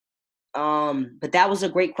 But that was a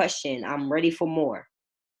great question. I'm ready for more.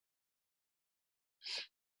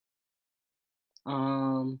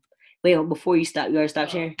 Wait, before you stop, you already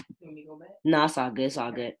stopped sharing? No, it's all good. It's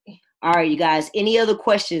all good. All right, you guys. Any other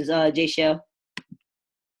questions, J Shell?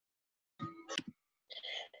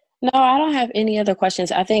 No, I don't have any other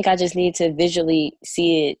questions. I think I just need to visually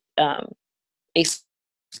see it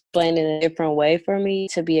explained in a different way for me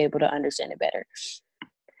to be able to understand it better.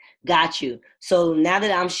 Got you. So now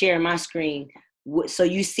that I'm sharing my screen, so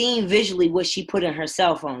you seen visually what she put in her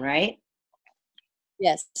cell phone, right?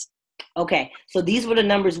 Yes. Okay. So these were the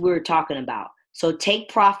numbers we were talking about. So take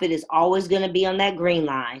profit is always going to be on that green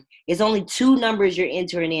line. It's only 2 numbers you're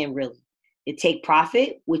entering in, really. The take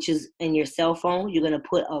profit, which is in your cell phone, you're going to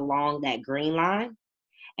put along that green line.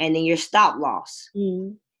 And then your stop loss,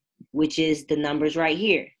 which is the numbers right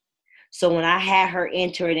here. So when I had her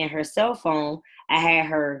enter it in her cell phone, I had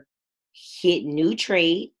her hit new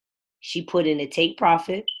trade. She put in the take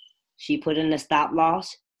profit. She put in the stop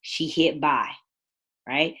loss. She hit buy,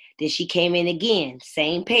 right? Then she came in again,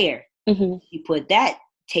 same pair. She put that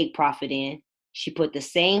take profit in. She put the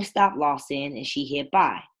same stop loss in, and she hit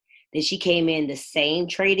buy. Then she came in the same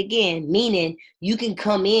trade again, meaning you can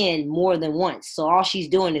come in more than once. So all she's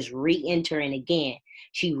doing is re-entering again.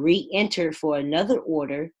 She re-entered for another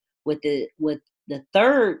order with the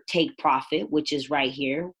third take profit, which is right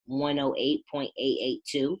here,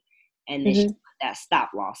 108.882, and then she put that stop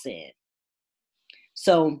loss in.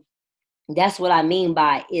 So that's what I mean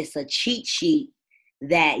by it's a cheat sheet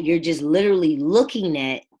that you're just literally looking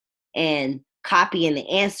at and copying the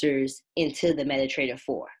answers into the MetaTrader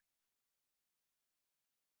 4.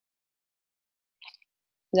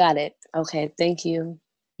 Got it. Okay, thank you.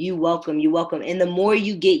 You welcome. You welcome. And the more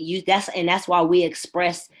you get used, that's why we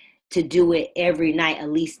express to do it every night,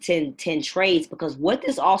 at least 10 trades, because what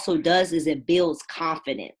this also does is it builds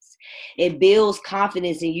confidence. It builds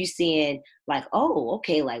confidence in you seeing like, oh,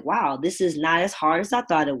 okay, like, wow, this is not as hard as I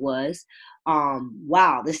thought it was.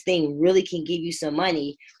 Wow, this thing really can give you some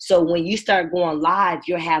money. So when you start going live,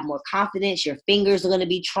 you'll have more confidence. Your fingers are going to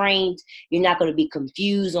be trained. You're not going to be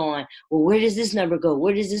confused on, well, where does this number go?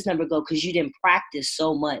 Where does this number go? Because you didn't practice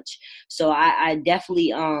so much. So I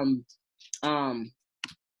definitely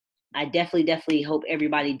definitely hope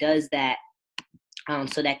everybody does that,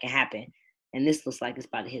 so that can happen. And this looks like it's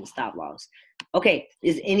about to hit the stop loss. Okay,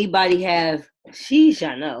 does anybody have? Sheesh,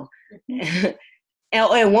 I know.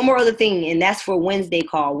 And one more other thing, and that's for Wednesday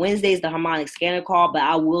call. Wednesday is the harmonic scanner call, but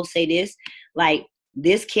I will say this, like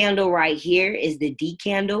this candle right here is the D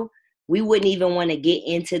candle. We wouldn't even want to get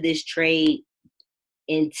into this trade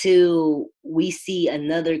until we see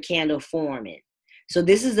another candle forming. So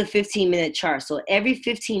this is a 15-minute chart. So every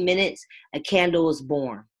 15 minutes, a candle is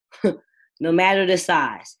born, no matter the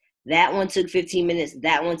size. That one took 15 minutes.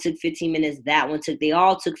 That one took 15 minutes. They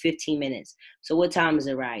all took 15 minutes. So what time is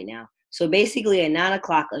it right now? So basically at 9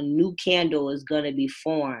 o'clock, a new candle is going to be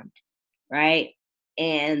formed, right?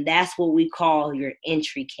 And that's what we call your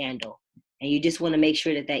entry candle. And you just want to make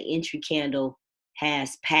sure that that entry candle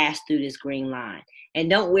has passed through this green line. And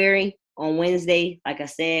don't worry, on Wednesday, like I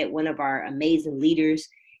said, one of our amazing leaders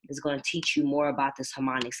is going to teach you more about this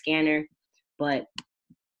harmonic scanner. But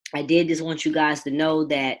I did just want you guys to know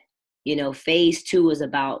that, you know, phase 2 is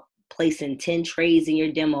about placing 10 trades in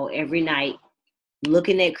your demo every night,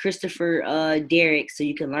 looking at Christopher Derrick so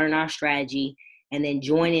you can learn our strategy, and then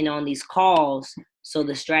joining on these calls so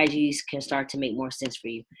the strategies can start to make more sense for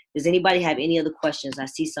you. Does anybody have any other questions? I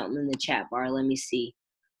see something in the chat bar. Let me see.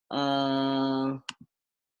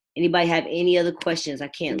 Anybody have any other questions? I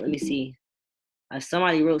can't. Let me see.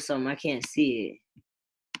 Somebody wrote something. I can't see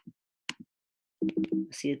it.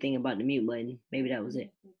 I see the thing about the mute button. Maybe that was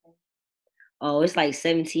it. Oh, it's like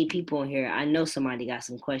 17 people in here. I know somebody got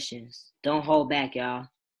some questions. Don't hold back, y'all.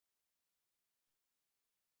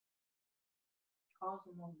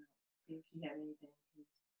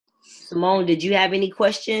 Simone, did you have any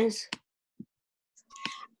questions?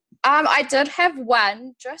 I did have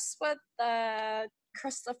one, just with the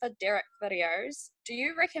Christopher Derrick videos. Do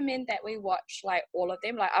you recommend that we watch like all of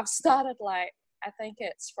them? Like I've started like, I think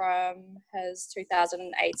it's from his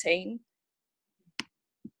 2018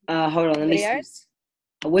 hold on, let me videos.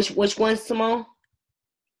 See. Which one, Simone?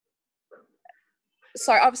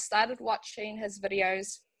 So I've started watching his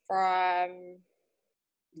videos from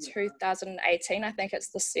 2018. I think it's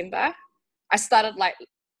December. I started like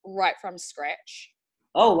right from scratch.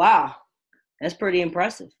 Oh wow, that's pretty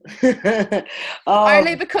impressive.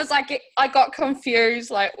 Only because I got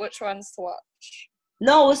confused like which ones to watch.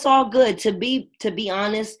 No, it's all good. To be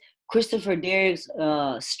honest, Christopher Derrick's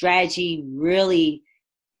strategy really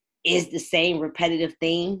is the same repetitive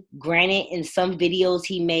thing. Granted, in some videos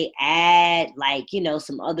he may add like, you know,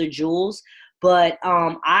 some other jewels, but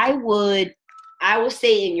I would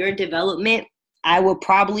say in your development, I would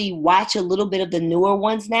probably watch a little bit of the newer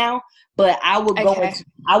ones now, but I would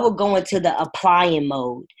go into the applying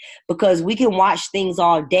mode, because we can watch things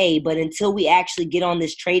all day, but until we actually get on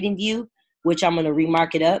this trading view, which I'm going to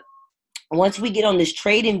remark it up. Once we get on this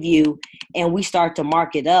trading view and we start to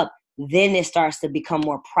mark it up, then it starts to become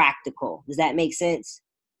more practical. Does that make sense?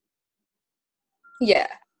 Yeah.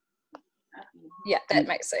 Yeah, that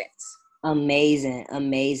makes sense. Amazing.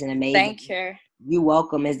 Thank you. You're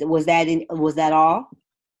welcome. Was that all?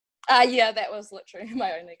 Yeah, that was literally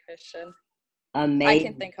my only question. Amazing. I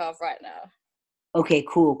can think of right now. Okay,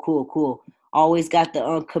 cool. Always got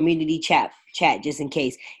the community chat just in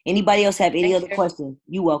case. Anybody else have any other questions?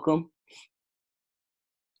 You're welcome.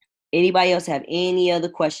 Anybody else have any other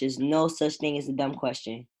questions? No such thing as a dumb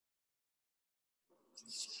question.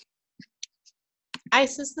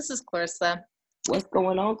 Isis, this is Clarissa. What's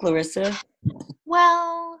going on, Clarissa?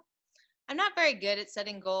 Well, I'm not very good at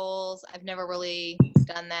setting goals. I've never really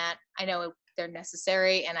done that. I know they're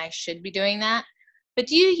necessary and I should be doing that. But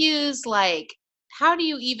do you use how do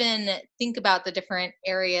you even think about the different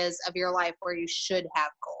areas of your life where you should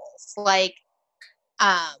have goals?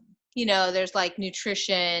 You know, there's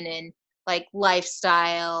nutrition and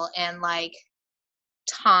lifestyle and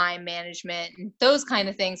time management and those kind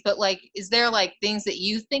of things. But is there things that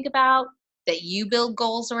you think about that you build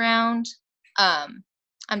goals around? I'm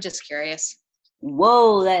just curious.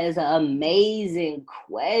 Whoa, that is an amazing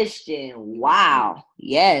question. Wow.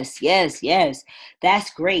 Yes.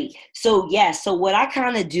 That's great. So what I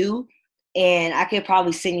kind of do, And I could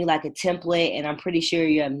probably send you like a template, and I'm pretty sure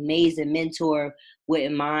your amazing mentor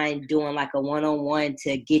wouldn't mind doing like a one-on-one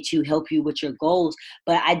to help you with your goals.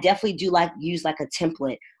 But I definitely do like use like a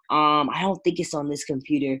template. I don't think it's on this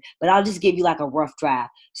computer, but I'll just give you like a rough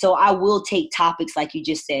draft. So I will take topics like you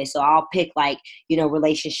just said. So I'll pick like,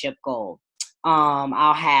 relationship goal.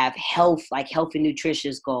 I'll have health, like health and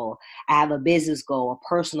nutritious goal. I have a business goal, a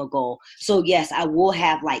personal goal. So yes, I will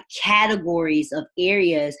have like categories of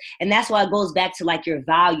areas. And that's why it goes back to like your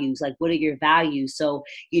values. Like, what are your values? So,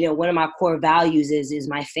 one of my core values is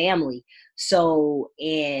my family. So,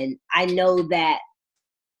 and I know that,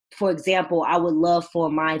 for example, I would love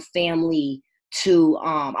for my family to,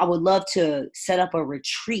 I would love to set up a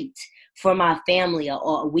retreat for my family,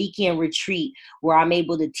 a weekend retreat where I'm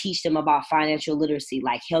able to teach them about financial literacy,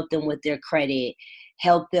 like help them with their credit,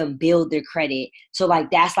 help them build their credit. So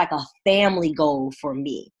like, that's like a family goal for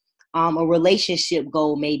me. A relationship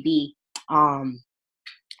goal may be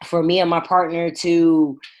for me and my partner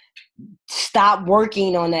to stop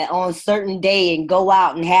working on a certain day and go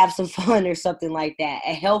out and have some fun or something like that.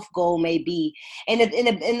 A health goal may be, and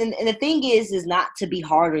the thing is not to be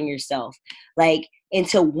hard on yourself, like, and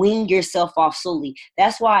to wean yourself off slowly.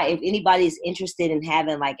 That's why if anybody's interested in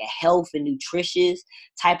having like a health and nutritious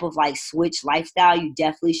type of like switch lifestyle, you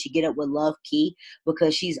definitely should get up with Love Key,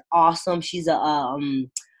 because she's awesome. She's a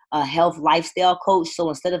health lifestyle coach. So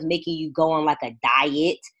instead of making you go on like a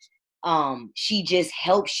diet, she just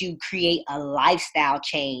helps you create a lifestyle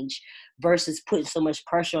change versus putting so much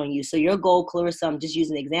pressure on you. So your goal, Clarissa, I'm just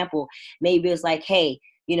using an example. Maybe it's like, hey,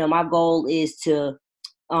 my goal is to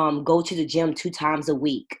go to the gym 2 times a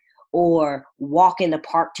week, or walk in the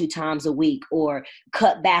park 2 times a week, or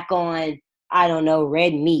cut back on, I don't know,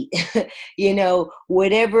 red meat.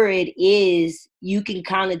 Whatever it is, you can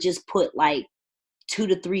kind of just put like 2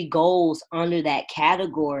 to 3 goals under that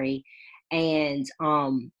category. And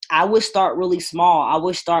I would start really small. I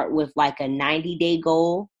would start with like a 90-day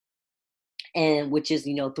goal, and which is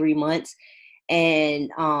 3 months, and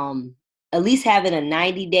at least having a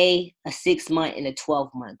 90-day, a 6-month, and a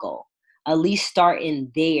 12-month goal. At least start in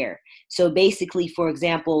there. So basically, for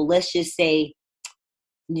example, let's just say,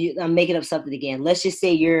 I'm making up something again. Let's just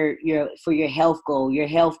say for your health goal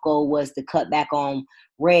was to cut back on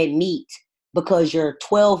red meat, because your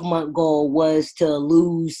 12-month goal was to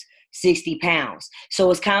lose 60 pounds. So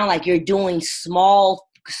it's kind of like you're doing small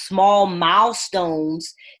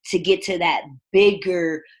milestones to get to that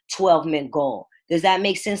bigger 12-month goal. Does that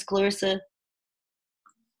make sense, Clarissa?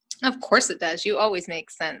 Of course it does. You always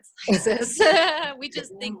make sense, sis. We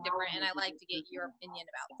just think different, and I like to get your opinion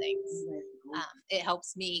about things. It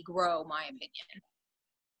helps me grow my opinion.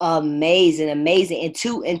 Amazing. And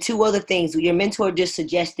two other things. Your mentor just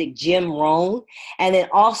suggested Jim Rohn. And then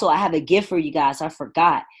also, I have a gift for you guys. I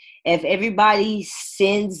forgot. If everybody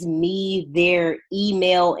sends me their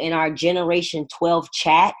email in our Generation 12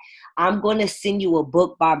 chat, I'm going to send you a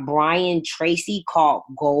book by Brian Tracy called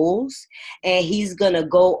Goals. And he's going to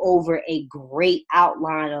go over a great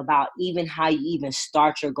outline about even how you even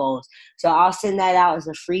start your goals. So I'll send that out as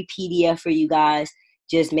a free PDF for you guys.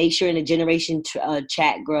 Just make sure in the Generation 12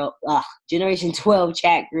 chat group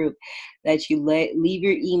that you leave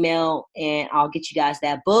your email, and I'll get you guys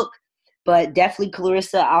that book. But definitely,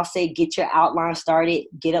 Clarissa, I'll say get your outline started,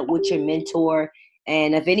 get up with your mentor.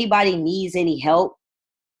 And if anybody needs any help,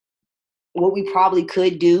 what we probably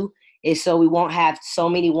could do is, so we won't have so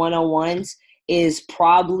many one-on-ones, is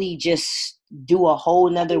probably just do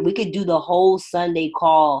we could do the whole Sunday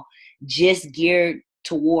call just geared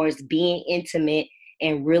towards being intimate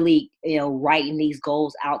and really, writing these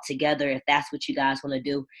goals out together, if that's what you guys want to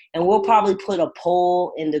do. And we'll probably put a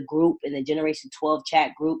poll in the group, in the Generation 12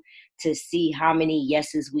 chat group, to see how many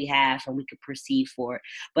yeses we have and we could proceed for it.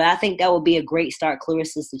 But I think that would be a great start,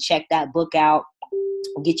 Clarissa, to check that book out,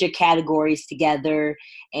 get your categories together,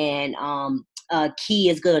 and Key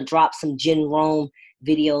is going to drop some Jen Rohn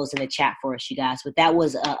videos in the chat for us, you guys. But that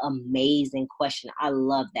was an amazing question. I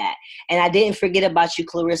love that. And I didn't forget about you,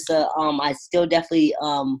 Clarissa. I still definitely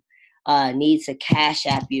need to Cash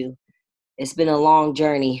App you. It's been a long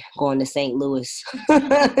journey going to St. Louis.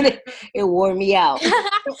 It wore me out.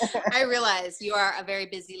 I realize you are a very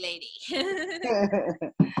busy lady.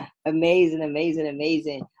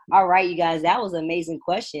 Amazing. All right, you guys, that was an amazing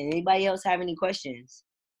question. Anybody else have any questions?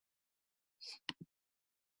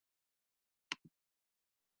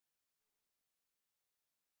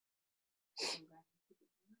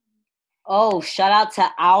 Oh, shout out to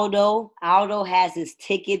Aldo. Aldo has his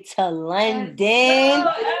ticket to London.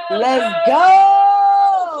 Let's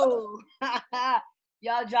go.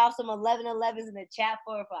 Y'all drop some 1111s in the chat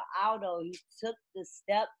for Aldo. He took the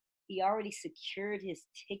step. he already secured his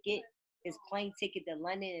ticket, his plane ticket to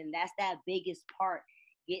London, and that's that biggest part,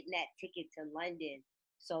 getting that ticket to London.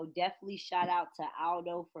 So definitely shout out to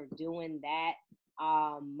Aldo for doing that.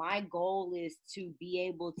 My goal is to be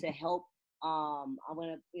able to help. I'm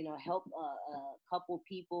gonna, help a couple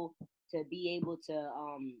people to be able to,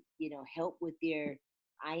 help with their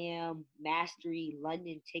I am Mastery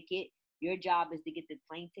London ticket. Your job is to get the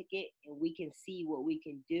plane ticket, and we can see what we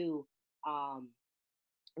can do. Um,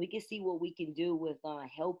 we can see what we can do with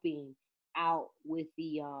helping out with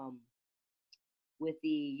the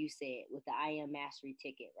you said with the I am Mastery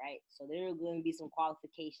ticket, right? So there are going to be some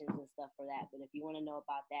qualifications and stuff for that. But if you want to know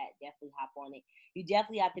about that, definitely hop on it. You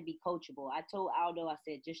definitely have to be coachable. I told Aldo, I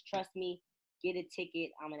said, just trust me, get a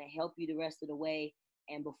ticket. I'm going to help you the rest of the way.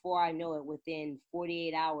 And before I know it, within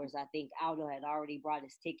 48 hours, I think Aldo had already brought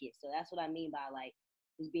his ticket. So that's what I mean by like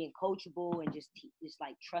just being coachable and just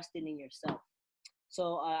like trusting in yourself.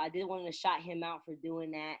 So I did want to shout him out for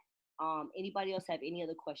doing that. Anybody else have any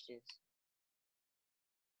other questions?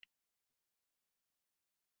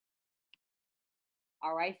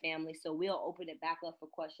 All right, family. So we'll open it back up for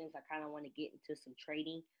questions. I kind of want to get into some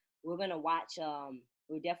trading. We're gonna watch.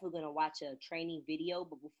 We're definitely gonna watch a training video.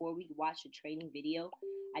 But before we watch a training video,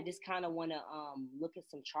 I just kind of want to look at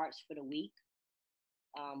some charts for the week.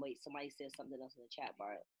 Wait, somebody said something else in the chat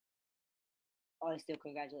bar. Oh, it's still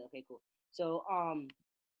congratulate. Okay, cool.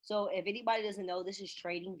 So if anybody doesn't know, this is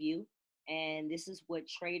Trading View, and this is what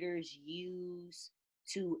traders use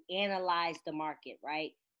to analyze the market,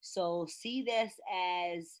 right? So see this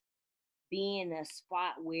as being a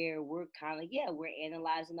spot where we're kind of, we're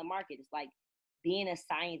analyzing the market. It's like being a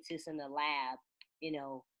scientist in the lab,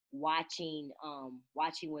 watching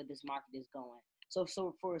where this market is going. So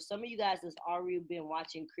for some of you guys that's already been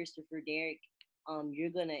watching Christopher Derrick,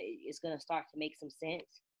 it's gonna start to make some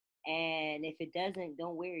sense. And if it doesn't,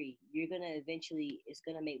 don't worry. It's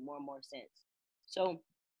gonna make more and more sense. So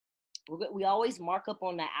we always mark up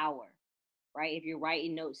on the hour, right? If you're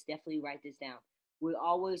writing notes, definitely write this down. We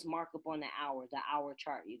always mark up on the hour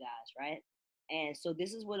chart, you guys, right? And so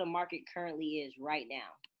this is where the market currently is right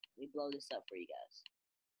now. Let me blow this up for you guys.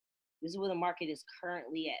 This is where the market is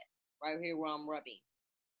currently at, right here where I'm rubbing,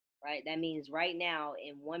 right? That means right now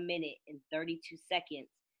in 1 minute and 32 seconds,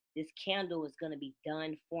 this candle is going to be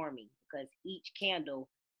done for me because each candle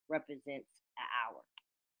represents an hour,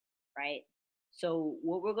 right? So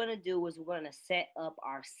what we're going to do is we're going to set up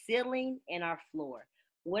our ceiling and our floor.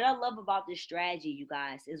 What I love about this strategy, you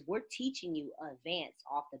guys, is we're teaching you advance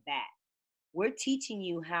off the bat. We're teaching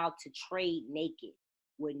you how to trade naked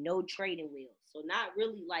with no trading wheels. So not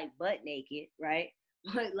really like butt naked, right?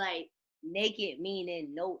 But like naked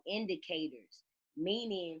meaning no indicators,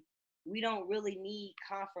 meaning we don't really need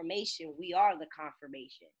confirmation. We are the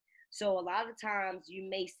confirmation. So a lot of times you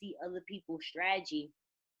may see other people's strategy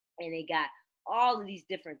and they got all of these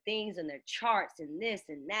different things in their charts and this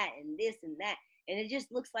and that and this and that. And it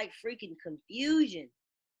just looks like freaking confusion.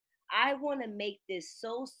 I want to make this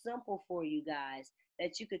so simple for you guys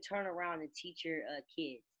that you could turn around and teach your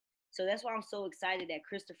kids. So that's why I'm so excited that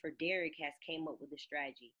Christopher Derrick has came up with the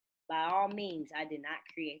strategy. By all means, I did not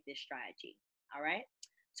create this strategy. All right.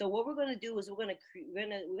 So what we're gonna do is we're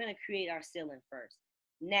gonna create our ceiling first.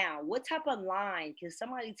 Now, what type of line? Can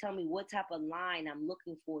somebody tell me what type of line I'm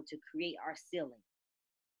looking for to create our ceiling?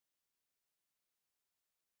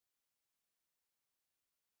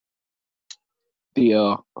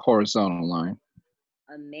 The horizontal line.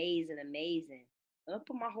 Amazing, amazing. I'm gonna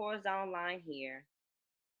put my horizontal line here.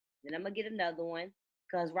 Then I'm gonna get another one.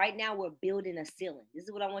 Because right now we're building a ceiling. This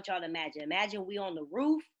is what I want y'all to imagine. Imagine we on the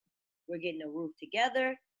roof. We're getting the roof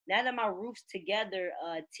together. Now that my roof's together,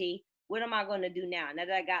 T, what am I gonna do now? Now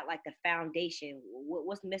that I got like the foundation,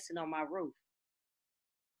 what's missing on my roof?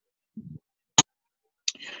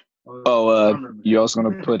 You're also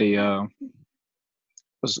gonna put a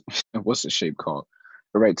what's the shape called?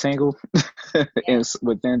 A rectangle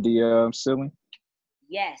within the ceiling?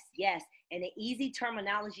 Yes. And the easy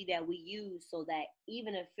terminology that we use so that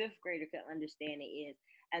even a fifth grader can understand it is,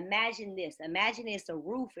 imagine this. Imagine it's a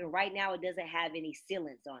roof and right now it doesn't have any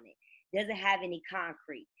ceilings on it. It doesn't have any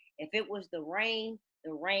concrete. If it was the rain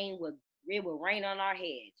would rain on our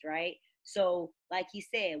heads, right? So like he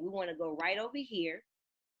said, we want to go right over here.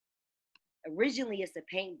 Originally it's a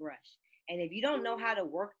paintbrush. And if you don't know how to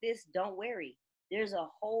work this, don't worry. There's a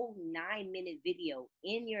whole 9-minute video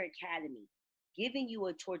in your academy giving you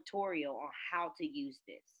a tutorial on how to use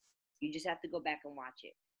this. You just have to go back and watch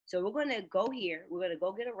it. So we're going to go here. We're going to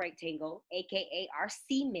go get a rectangle, aka our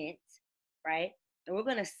cement, right? And we're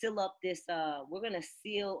going to seal up this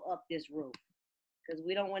roof because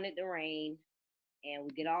we don't want it to rain. and we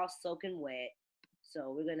get all soaking wet.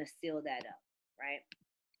 So we're gonna seal that up, right?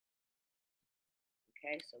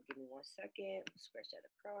 Okay, so give me 1 second. Scratch that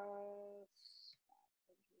across.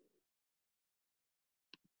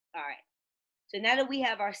 All right. So now that we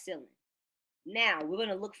have our ceiling, now we're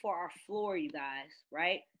gonna look for our floor, you guys,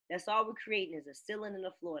 right? That's all we're creating is a ceiling and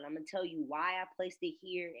a floor. And I'm gonna tell you why I placed it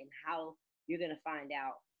here and how you're gonna find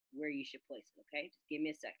out where you should place it, okay? Just give me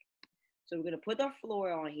a second. So we're gonna put our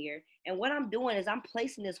floor on here. And what I'm doing is I'm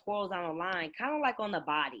placing this horizontal line kind of like on the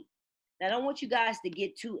body. Now, I don't want you guys to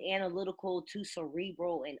get too analytical, too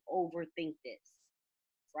cerebral, and overthink this,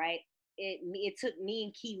 right? It took me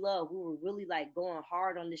and Key Love, we were really like going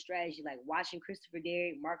hard on this strategy, like watching Christopher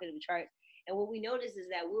Derrick, market of the charts. And what we noticed is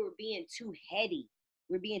that we were being too heady.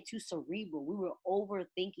 We're being too cerebral. We were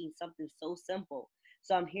overthinking something so simple.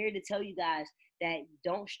 So I'm here to tell you guys that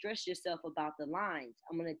don't stress yourself about the lines.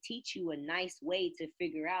 I'm going to teach you a nice way to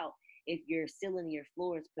figure out if your ceiling and your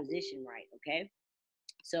floor is positioned right, okay?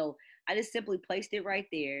 So I just simply placed it right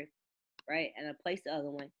there, right? And I placed the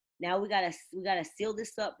other one. Now we gotta seal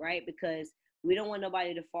this up, right? Because we don't want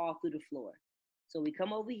nobody to fall through the floor. So we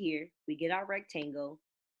come over here, we get our rectangle,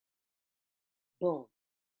 boom.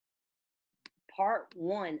 Part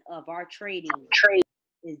one of our trading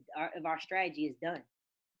of our strategy is done.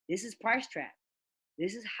 This is price trap.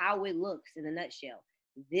 This is how it looks in a nutshell.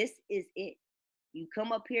 This is it. You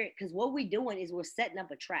come up here because what we're doing is we're setting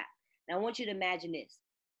up a trap. Now I want you to imagine this: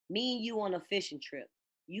 me and you on a fishing trip.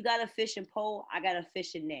 You got a fishing pole, I got a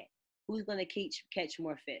fishing net. Who's gonna catch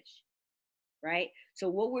more fish? Right? So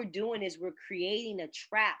what we're doing is we're creating a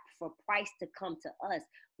trap for price to come to us.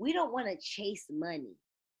 We don't want to chase money.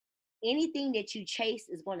 Anything that you chase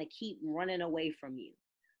is going to keep running away from you.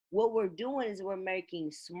 What we're doing is we're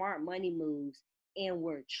making smart money moves and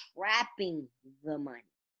we're trapping the money,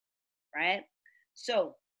 right?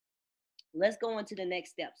 So let's go on to the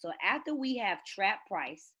next step. So after we have trap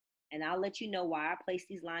price, and I'll let you know why I place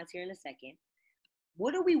these lines here in a second.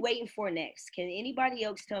 What are we waiting for next? Can anybody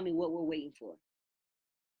else tell me what we're waiting for?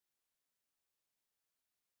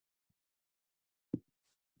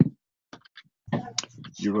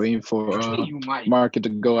 You're waiting for market to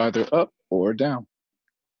go either up or down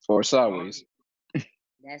or sideways.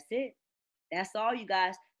 That's it. That's all, you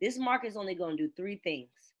guys. This market is only going to do 3 things.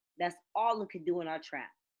 That's all it could do in our trap.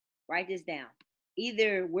 Write this down.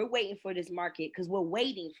 Either we're waiting for this market because we're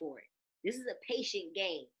waiting for it. This is a patient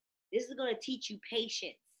game. This is going to teach you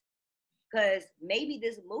patience because maybe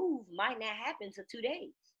this move might not happen until 2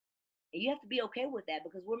 days. And you have to be okay with that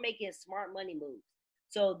because we're making smart money moves.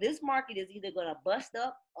 So this market is either going to bust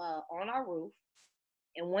up on our roof.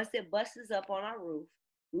 And once it busts up on our roof,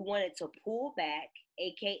 we want it to pull back,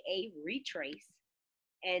 AKA retrace.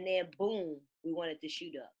 And then boom, we want it to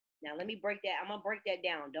shoot up. Now let me break that. I'm going to break that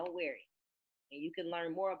down. Don't worry. And you can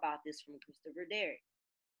learn more about this from Christopher Derrick.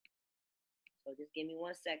 So just give me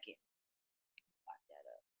 1 second. Lock that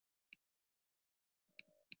up.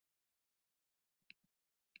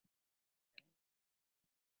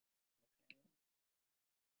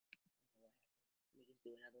 Let me just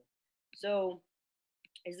do another one. So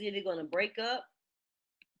it's either going to break up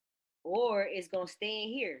or it's going to stay in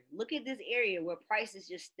here. Look at this area where price is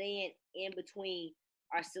just staying in between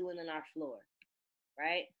our ceiling and our floor,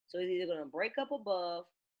 right? So it's either going to break up above,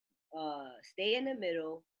 stay in the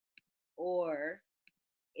middle, or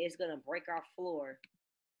it's going to break our floor,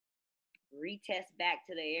 retest back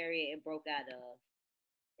to the area it broke out of,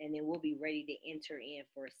 and then we'll be ready to enter in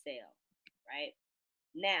for a sale, right?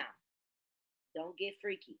 Now, don't get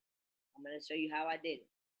freaky. I'm going to show you how I did it,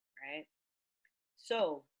 right?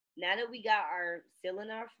 So now that we got our ceiling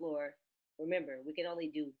and our floor, remember, we can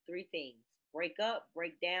only do 3 things: break up,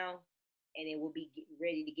 break down, and then we'll be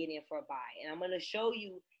ready to get in for a buy. And I'm going to show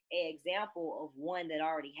you an example of one that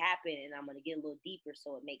already happened, and I'm going to get a little deeper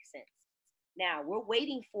so it makes sense. Now, we're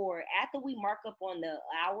waiting for, after we mark up on the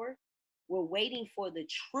hour, we're waiting for the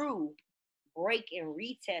true break and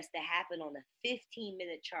retest to happen on the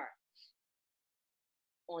 15-minute chart.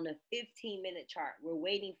 On the 15-minute chart, we're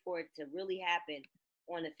waiting for it to really happen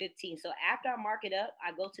on the 15. So after I mark it up,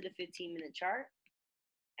 I go to the 15-minute chart,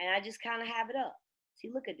 and I just kind of have it up.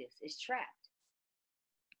 See, look at this. It's trapped,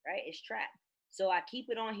 right? It's trapped. So I keep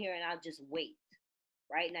it on here, and I'll just wait,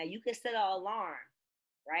 right? Now, you can set an alarm,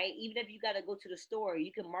 right? Even if you got to go to the store,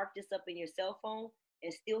 you can mark this up in your cell phone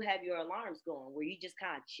and still have your alarms going where you just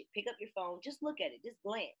kind of pick up your phone, just look at it, just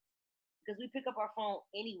glance. Because we pick up our phone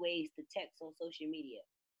anyways to text on social media.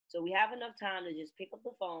 So we have enough time to just pick up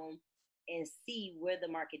the phone and see where the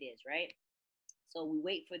market is, right? So we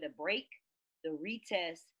wait for the break, the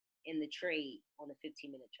retest, and the trade on the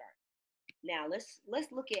 15-minute chart. Now let's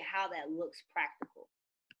look at how that looks practical,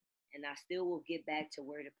 and I still will get back to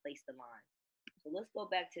where to place the line. So let's go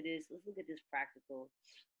back to this. Let's look at this practical.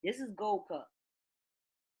 This is Gold Cup.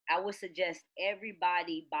 I would suggest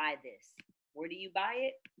everybody buy this. Where do you buy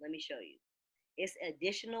it? Let me show you. It's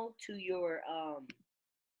additional to your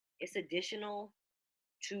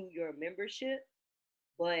membership,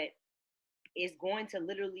 but it's going to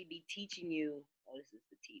literally be teaching you. Oh, this is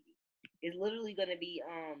the TV. It's literally going to be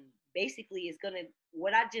basically it's going to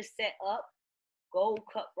what I just set up. Gold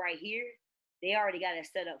Cup right here. They already got it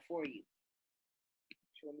set up for you.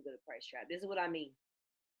 So let me go to Price Trap. This is what I mean.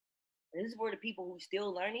 And this is for the people who are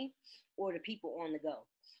still learning or the people on the go.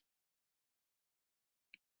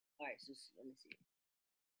 All right, so let me see.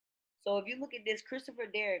 So if you look at this, Christopher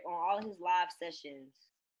Derrick on all his live sessions,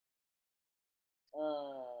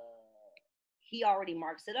 he already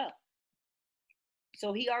marks it up.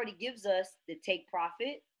 So he already gives us the take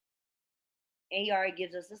profit, and he already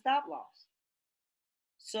gives us the stop loss.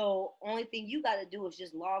 So only thing you got to do is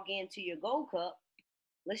just log into your Gold Cup.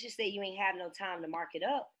 Let's just say you ain't have no time to mark it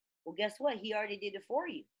up. Well, guess what? He already did it for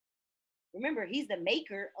you. Remember, he's the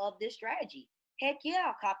maker of this strategy. Heck yeah,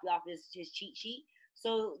 I'll copy off his cheat sheet.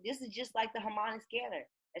 So this is just like the Harmonic Scanner,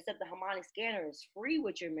 except the Harmonic Scanner is free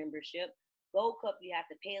with your membership. Gold Cup, you have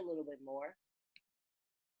to pay a little bit more,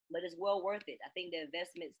 but it's well worth it. I think the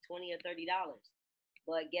investment is $20 or $30.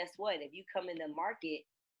 But guess what? If you come in the market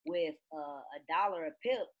with $1 a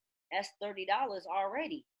pip, that's $30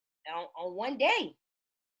 already on one day.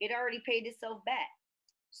 It already paid itself back.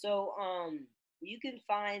 So you can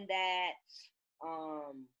find that.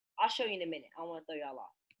 I'll show you in a minute. I don't want to throw y'all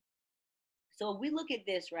off. So if we look at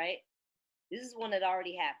this, right? This is one that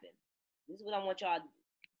already happened. This is what I want y'all.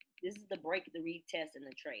 This is the break, the retest, and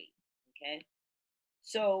the trade. Okay.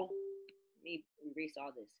 So let me erase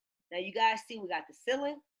all this. Now you guys see we got the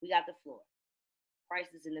ceiling, we got the floor.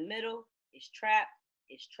 Price is in the middle. It's trapped.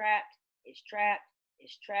 It's trapped. It's trapped.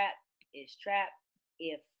 It's trapped. It's trapped.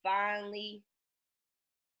 It finally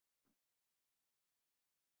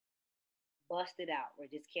busted out, or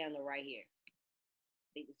this candle right here.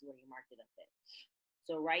 I think this is where he marked it up at.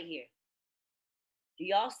 So right here. Do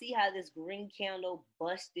y'all see how this green candle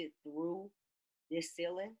busted through this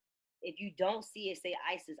ceiling? If you don't see it, say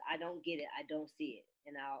Isis, I don't get it. I don't see it.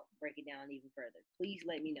 And I'll break it down even further. Please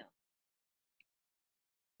let me know.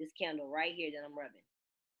 This candle right here that I'm rubbing.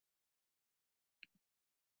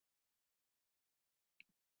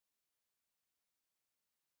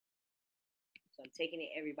 So I'm taking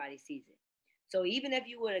it, everybody sees it. So even if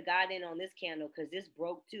you would have got in on this candle, because this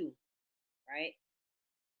broke too, right?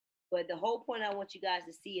 But the whole point I want you guys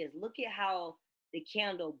to see is look at how the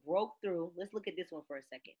candle broke through. Let's look at this one for a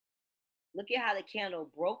second. Look at how the candle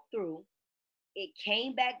broke through. It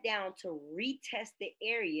came back down to retest the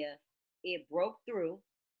area. It broke through.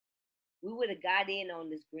 We would have got in on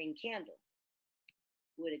this green candle.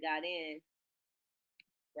 We would have got in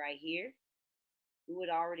right here. We would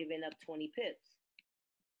have already been up 20 pips.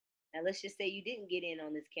 Now let's just say you didn't get in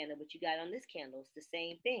on this candle, but you got on this candle. It's the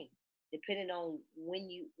same thing. Depending on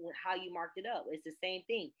how you marked it up. It's the same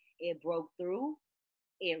thing. It broke through,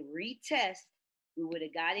 it retest. We would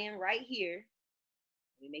have got in right here.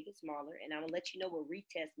 Let me make it smaller, and I'm gonna let you know what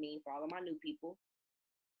retest means for all of my new people.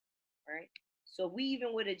 All right. So we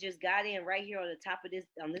even would have just got in right here on the top of this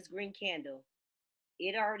green candle.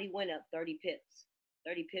 It already went up 30 pips.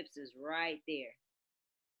 30 pips is right there.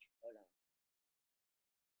 Hold on.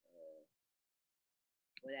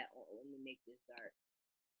 Let me make this dark.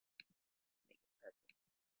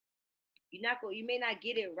 You may not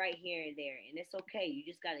get it right here and there, and it's okay. You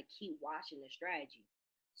just got to keep watching the strategy.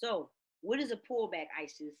 So what is a pullback,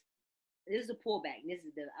 Isis? This is a pullback.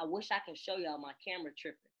 I wish I can show y'all my camera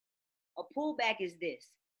tripping. A pullback is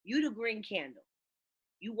this. You the green candle.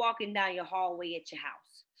 You walking down your hallway at your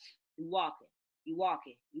house. You walking.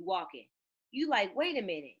 You like, wait a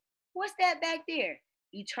minute. What's that back there?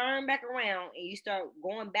 You turn back around and you start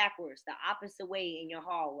going backwards the opposite way in your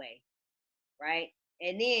hallway, right?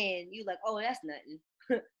 And then you like, oh, that's nothing.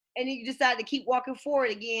 And then you decide to keep walking forward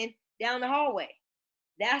again down the hallway.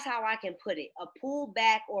 That's how I can put it. A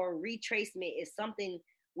pullback or a retracement is something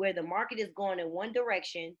where the market is going in one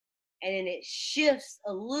direction and then it shifts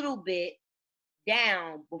a little bit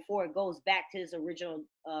down before it goes back to its original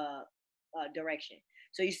direction.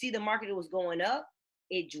 So you see the market was going up.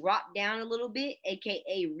 It dropped down a little bit,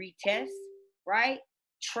 aka retest, right?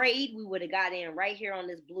 Trade, we would have got in right here on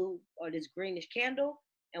this blue or this greenish candle,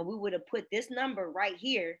 and we would have put this number right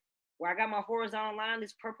here where I got my horizontal line,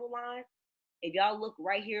 this purple line. If y'all look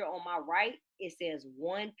right here on my right, it says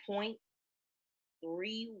 1.31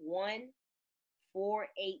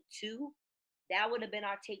 482, that would have been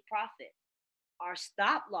our take profit. Our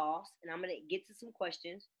stop loss, and I'm going to get to some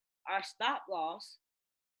questions. Our stop loss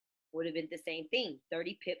would have been the same thing,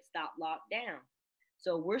 30 pips stop loss down.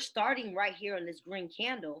 So we're starting right here on this green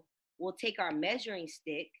candle. We'll take our measuring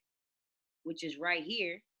stick, which is right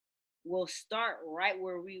here. We'll start right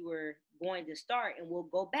where we were going to start, and we'll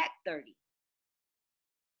go back 30.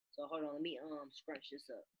 So hold on, let me scrunch this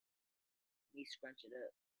up. Let me scrunch it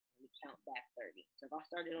up. Let me count back 30. So if I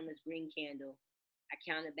started on this green candle, I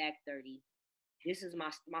counted back 30. This is my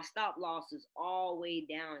stop loss is all the way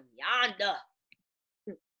down yonder.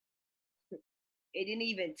 It didn't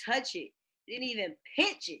even touch it. It didn't even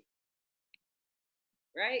pinch it.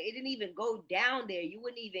 Right? It didn't even go down there. You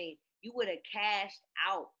would have cashed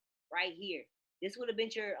out right here. This would have been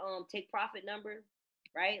your take profit number,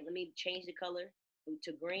 right? Let me change the color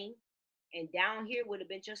to green. And down here would have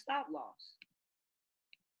been your stop loss.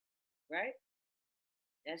 Right?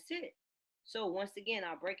 That's it. So once again,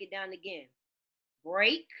 I'll break it down again.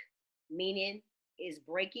 Break, meaning is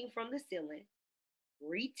breaking from the ceiling.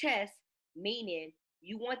 Retest, meaning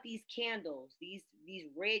you want these candles, these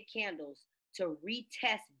red candles, to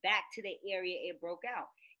retest back to the area it broke out.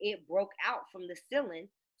 It broke out from the ceiling,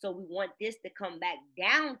 so we want this to come back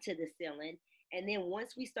down to the ceiling. And then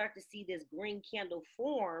once we start to see this green candle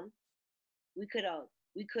form, we could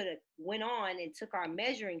have went on and took our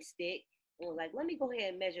measuring stick and was like, let me go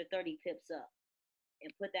ahead and measure 30 pips up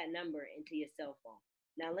and put that number into your cell phone.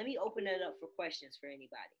 Now let me open it up for questions for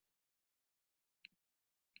anybody.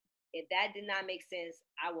 If that did not make sense,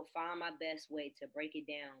 I will find my best way to break it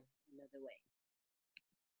down another way.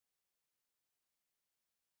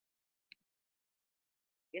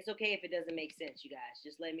 It's okay if it doesn't make sense, you guys.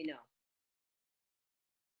 Just let me know.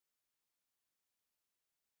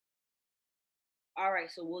 All right,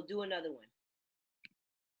 so we'll do another one.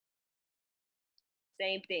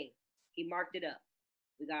 Same thing. He marked it up.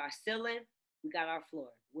 We got our ceiling. We got our floor.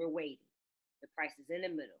 We're waiting. The price is in the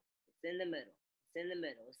middle. It's in the middle. It's in the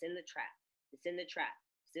middle. It's in the trap. It's in the trap.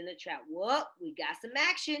 It's in the trap. Whoop, we got some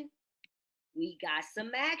action. We got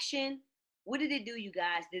some action. What did it do, you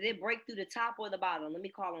guys? Did it break through the top or the bottom? Let me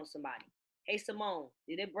call on somebody. Hey, Simone,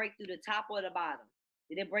 did it break through the top or the bottom?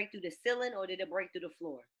 Did it break through the ceiling or did it break through the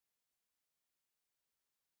floor?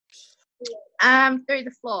 Through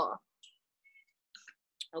the floor.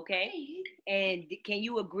 Okay. And can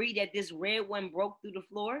you agree that this red one broke through the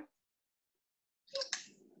floor?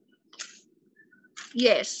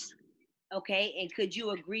 Yes. Okay. And could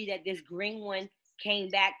you agree that this green one came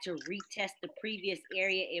back to retest the previous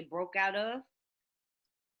area it broke out of?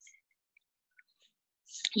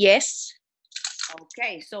 Yes.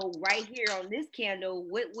 Okay. So right here on this candle,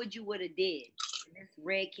 what would you would have did? This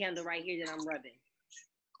red candle right here that I'm rubbing.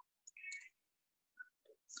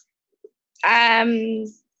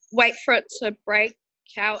 Wait for it to break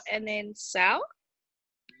out and then sell.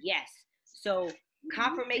 Yes. So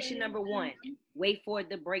confirmation number 1, wait for it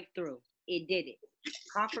to break through. It did it.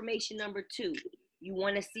 Confirmation number 2, you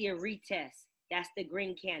want to see a retest. That's the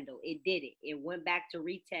green candle. It did it. It went back to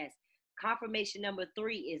retest. Confirmation number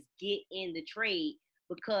 3 is get in the trade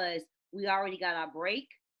because we already got our break.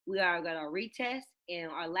 We already got our retest.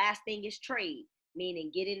 And our last thing is trade,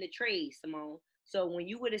 meaning get in the trade, Simone. So when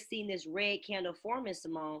you would have seen this red candle forming,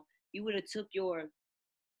 Simone, you would have took your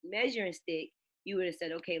measuring stick. You would have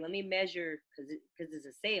said, okay, let me measure, because it's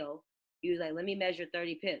a sale. You was like, let me measure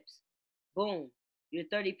 30 pips. Boom. Your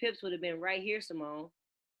 30 pips would have been right here, Simone.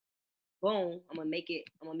 Boom. I'm gonna make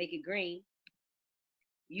it green.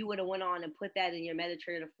 You would have went on and put that in your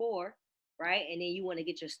MetaTrader 4, right? And then you want to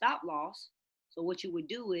get your stop loss. So what you would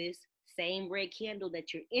do is same red candle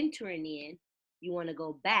that you're entering in, you want to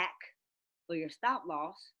go back for your stop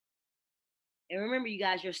loss. And remember, you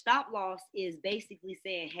guys, your stop loss is basically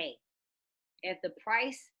saying, hey, if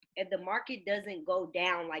the market doesn't go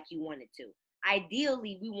down like you want it to,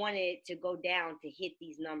 ideally we wanted it to go down to hit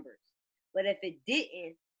these numbers. But if it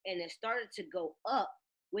didn't and it started to go up,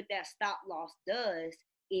 what that stop loss does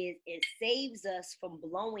is it saves us from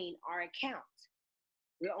blowing our account.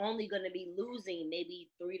 We're only going to be losing maybe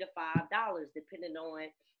 $3 to $5, depending on,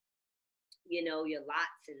 your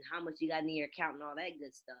lots and how much you got in your account and all that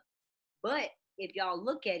good stuff. But if y'all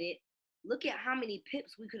look at it, look at how many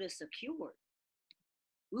pips we could have secured.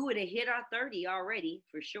 We would have hit our 30 already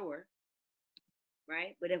for sure,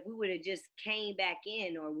 right? But if we would have just came back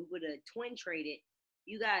in or we would have twin traded,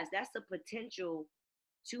 you guys, that's a potential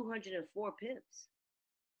 204 pips.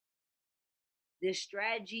 This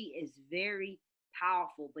strategy is very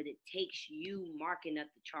powerful, but it takes you marking up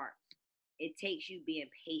the charts. It takes you being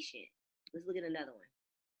patient. Let's look at another one,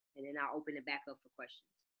 and then I'll open it back up for questions.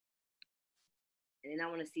 And then I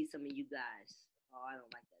want to see some of you guys. Oh, I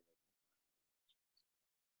don't like that.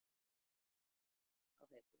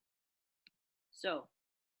 Okay, cool. So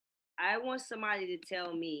I want somebody to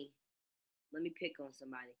tell me. Let me pick on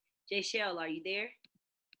somebody. Jay Shell, are you there?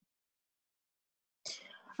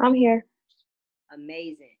 I'm here.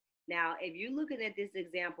 Amazing. Now, if you're looking at this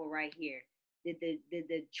example right here, did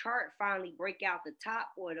the chart finally break out the top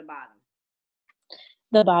or the bottom?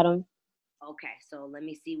 The bottom. Okay, so let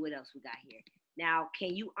me see what else we got here. Now,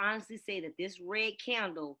 can you honestly say that this red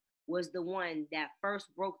candle was the one that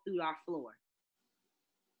first broke through our floor?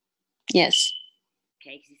 Yes.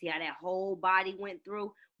 Okay, 'cause you see how that whole body went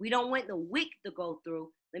through? We don't want the wick to go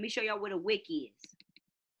through. Let me show y'all what a wick is.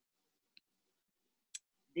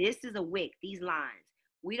 This is a wick, these lines.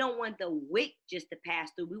 We don't want the wick just to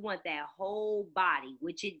pass through. We want that whole body,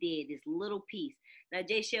 which it did, this little piece. Now,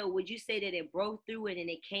 Jay Shell, would you say that it broke through it and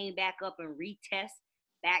it came back up and retest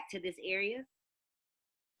back to this area?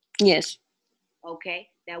 Yes. Okay.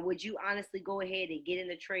 Now, would you honestly go ahead and get in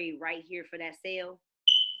the trade right here for that sale?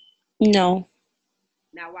 No.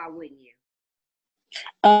 Now, why wouldn't you?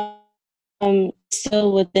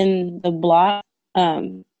 Still within the block.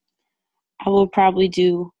 I will probably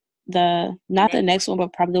do not the next one,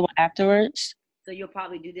 but probably the one afterwards. So you'll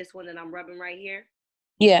probably do this one that I'm rubbing right here?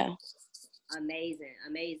 Yeah. Amazing,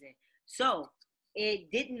 amazing. So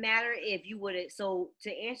it didn't matter if you would have. So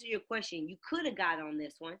to answer your question, you could have got on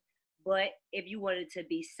this one, but if you wanted to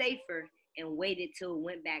be safer and waited till it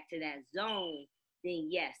went back to that zone, then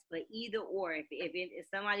yes. But either or, if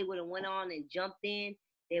somebody would have went on and jumped in,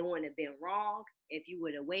 they wouldn't have been wrong. If you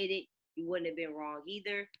would have waited, you wouldn't have been wrong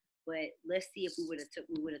either. But let's see if we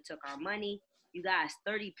would have took our money. You guys,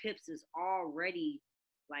 30 pips is already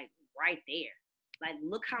like right there. Like,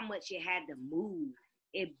 look how much it had to move.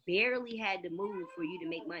 It barely had to move for you to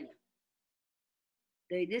make money.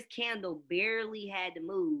 This candle barely had to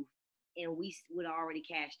move, and we would have already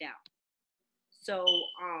cashed out. So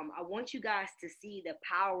I want you guys to see the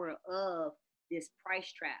power of this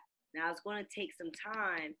price trap. Now, it's going to take some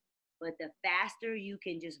time, but the faster you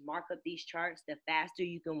can just mark up these charts, the faster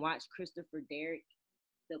you can watch Christopher Derrick,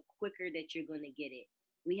 the quicker that you're going to get it.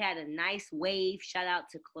 We had a nice wave. Shout out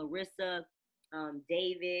to Clarissa,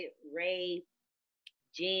 David, Ray,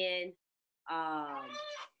 Jen,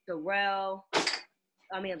 Terrell.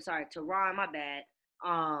 Teron, my bad.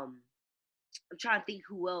 I'm trying to think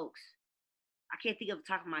who else. I can't think of the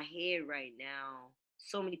top of my head right now.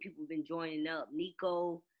 So many people have been joining up.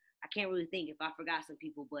 Nico, I can't really think if I forgot some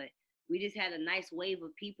people, but we just had a nice wave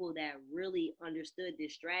of people that really understood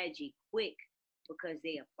this strategy quick because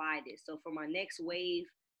they applied it. So for my next wave,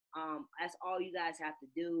 that's all you guys have to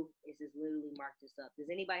do is just literally mark this up. Does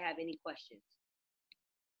anybody have any questions?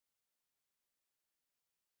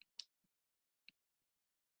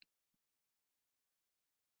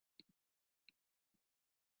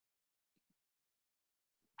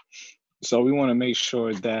 So we want to make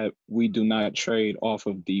sure that we do not trade off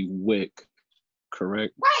of the wick,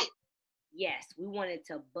 correct? What? Yes, we wanted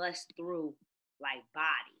to bust through like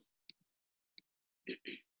body.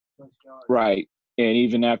 Right. And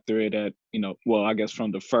even after it at, I guess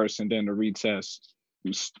from the first and then the retest,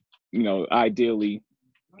 ideally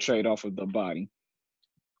trade off of the body.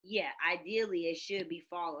 Yeah, ideally it should be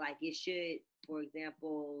fall. Like it should, for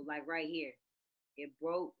example, like right here. It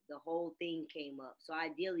broke, the whole thing came up. So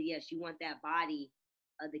ideally, yes, you want that body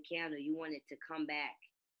of the candle, you want it to come back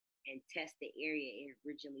and test the area it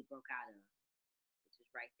originally broke out of, which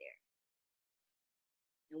is right there.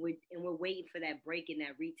 And we're waiting for that break and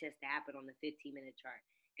that retest to happen on the 15-minute chart.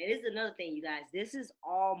 And this is another thing, you guys. This is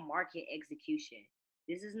all market execution.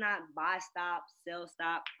 This is not buy stop, sell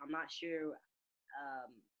stop. I'm not sure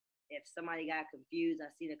if somebody got confused.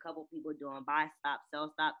 I've seen a couple people doing buy stop,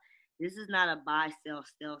 sell stop. This is not a buy stop,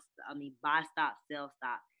 sell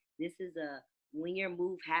stop. This is a when your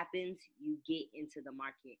move happens, you get into the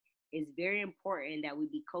market. It's very important that we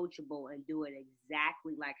be coachable and do it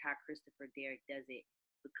exactly like how Christopher Derrick does it,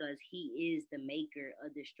 because he is the maker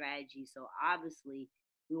of the strategy. So obviously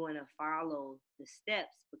we want to follow the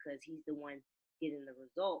steps because he's the one getting the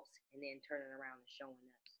results and then turning around and showing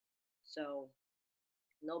us. So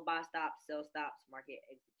no buy stops, sell stops, market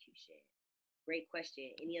execution. Great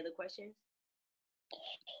question. Any other questions?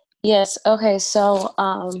 Yes. Okay. So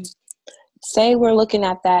say we're looking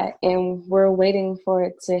at that and we're waiting for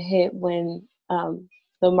it to hit when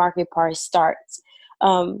the market part starts.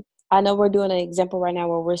 I know we're doing an example right now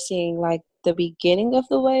where we're seeing like the beginning of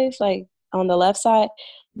the wave, like on the left side,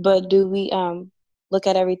 but do we look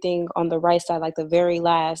at everything on the right side, like the very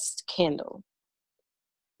last candle?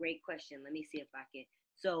 Great question. Let me see if I can.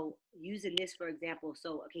 So using this for example,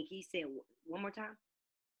 so okay, can you say it one more time?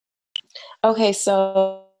 Okay,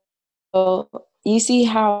 so you see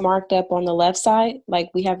how marked up on the left side? Like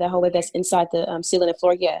we have that whole way that's inside the ceiling and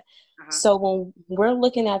floor. Yeah. Uh-huh. So when we're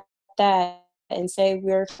looking at that and say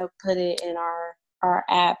we're to put it in our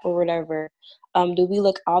app or whatever, do we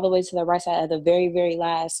look all the way to the right side of the very, very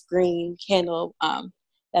last green candle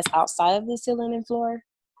that's outside of the ceiling and floor?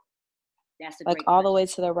 That's a Like great all the question. way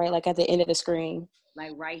to the right, like at the end of the screen.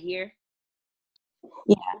 Like right here?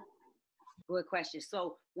 Yeah. Good question.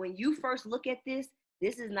 So when you first look at this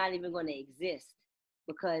is not even going to exist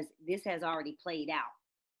because this has already played out.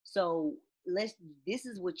 So this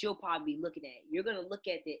is what you'll probably be looking at. You're gonna look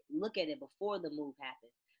at it before the move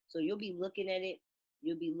happens. So you'll be looking at it,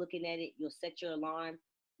 you'll set your alarm,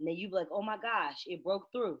 and then you'll be like, oh my gosh, it broke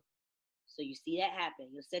through. So you see that happen.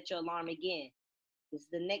 You'll set your alarm again. This is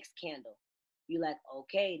the next candle. You're like,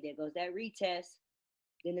 okay, there goes that retest.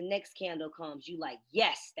 Then the next candle comes. You like,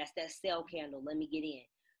 yes, that's that sell candle. Let me get in.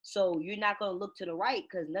 So you're not gonna look to the right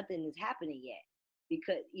because nothing is happening yet.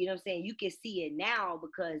 Because you know what I'm saying, you can see it now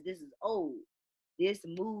because this is old. This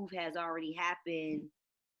move has already happened.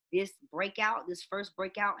 This first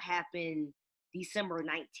breakout happened December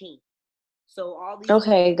 19th. So all these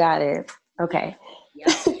Okay, got it. Okay.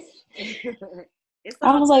 Yep. It's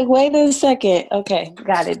I all was good. like, wait a second. Okay,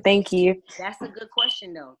 got it. Thank you. That's a good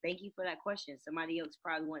question though. Thank you for that question. Somebody else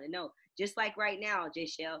probably want to know. Just like right now, J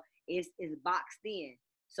Shell is boxed in.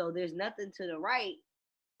 So there's nothing to the right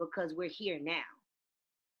because we're here now.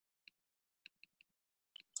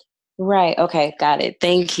 Right. Okay, got it.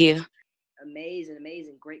 Thank you. Amazing,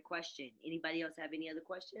 amazing. Great question. Anybody else have any other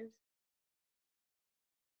questions?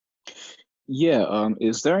 Yeah,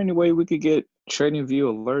 is there any way we could get TradingView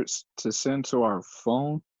alerts to send to our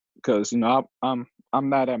phone? Because I'm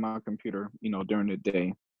not at my computer, during the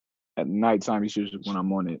day. At nighttime is usually when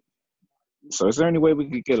I'm on it. So is there any way we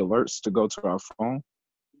could get alerts to go to our phone?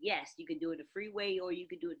 Yes, you could do it the free way or you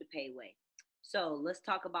could do it the pay way. So let's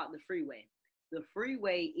talk about the free way. The free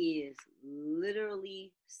way is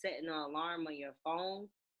literally setting an alarm on your phone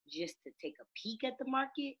just to take a peek at the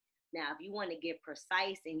market. Now, if you want to get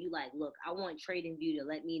precise and you like, look, I want TradingView to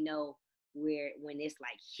let me know when it's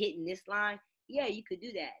like hitting this line, yeah, you could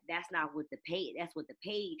do that. That's what the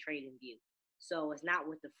paid TradingView. So it's not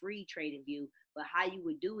with the free TradingView, but how you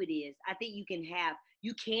would do it is, I think you can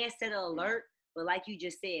set an alert, but like you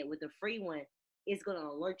just said, with the free one, it's gonna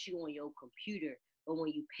alert you on your computer. But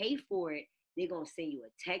when you pay for it, they're gonna send you a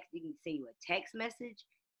text. They can send you a text message,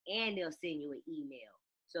 and they'll send you an email.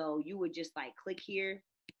 So you would just like click here.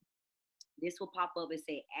 This will pop up and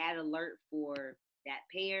say add alert for that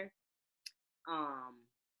pair. Um,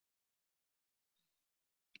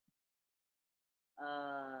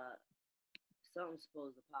 Something's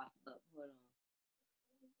supposed to pop up. Hold on.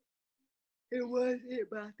 It was it,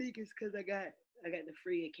 but I think it's because I got the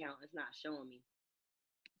free account. It's not showing me,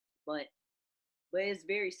 but it's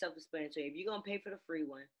very self-explanatory. If you're gonna pay for the free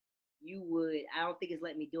one, you would. I don't think it's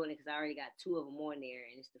letting me doing it because I already got two of them on there,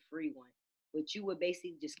 and it's the free one. But you would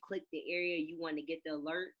basically just click the area you want to get the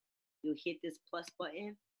alert. You'll hit this plus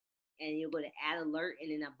button, and you'll go to add alert,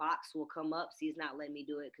 and then a box will come up. See, it's not letting me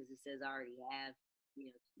do it because it says I already have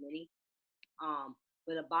too many.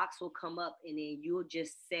 But a box will come up, and then you'll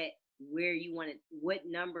just set where you want it, what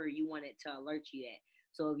number you want it to alert you at.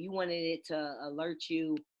 So if you wanted it to alert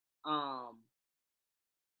you, um,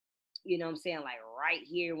 you know what I'm saying, like right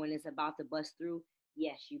here when it's about to bust through,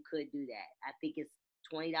 yes, you could do that. I think it's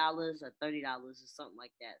 $20 or $30 or something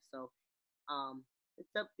like that. So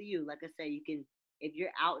it's up to you. Like I said, you can, if you're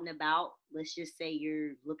out and about, let's just say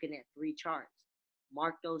you're looking at three charts,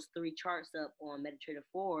 mark those three charts up on MetaTrader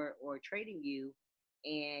 4 or TradingView.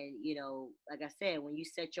 And like I said, when you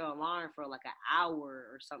set your alarm for like an hour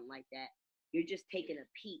or something like that, you're just taking a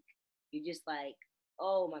peek. You're just like,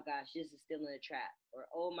 oh my gosh, this is still in a trap, or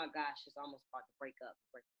oh my gosh, it's almost about to break up,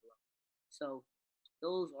 break below. So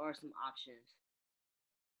those are some options.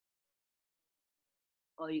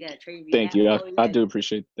 Oh, you got a TradingView Thank app. you. Oh, I yeah, do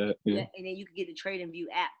appreciate that. Yeah. and then you can get the TradingView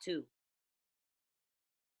app too.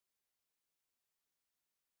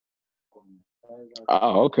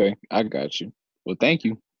 Oh, okay. I got you. Well, thank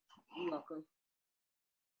you. You're welcome.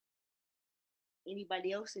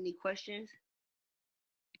 Anybody else? Any questions?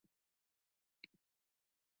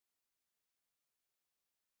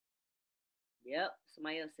 Yep.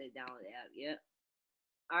 Somebody else said download the app. Yep.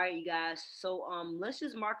 All right, you guys. So let's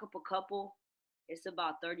just mark up a couple. It's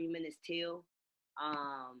about 30 minutes till.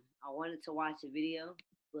 I wanted to watch a video,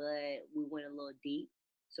 but we went a little deep.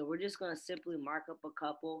 So we're just gonna simply mark up a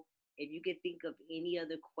couple. If you could think of any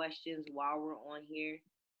other questions while we're on here,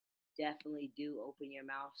 definitely do open your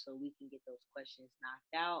mouth so we can get those questions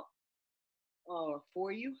knocked out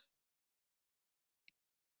for you.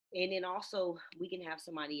 And then also we can have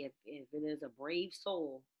somebody, if there's a brave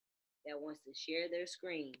soul that wants to share their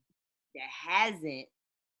screen that hasn't,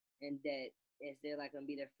 and that is they're like gonna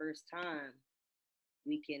be their first time,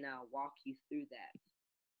 we can walk you through that.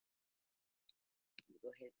 Go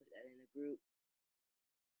ahead and put that in the group.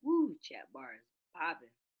 Woo, chat bar is popping.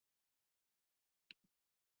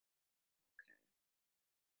 Okay,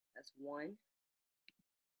 that's one.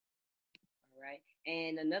 All right,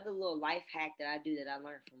 and another little life hack that I do that I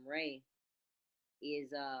learned from Ray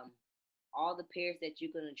is all the pairs that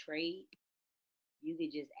you're gonna trade, you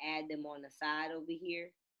could just add them on the side over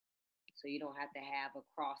here, so you don't have to have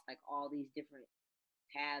across like all these different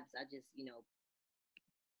tabs. I just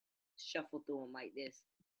shuffle through them like this.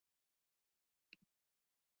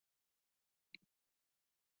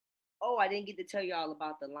 Oh, I didn't get to tell y'all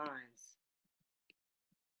about the lines.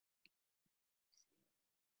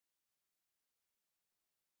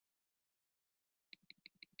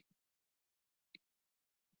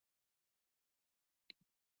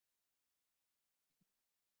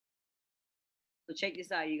 So check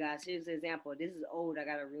this out, you guys. Here's an example. This is old. I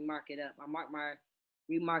gotta remark it up.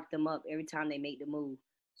 Remark them up every time they make the move.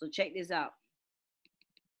 So check this out.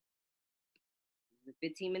 The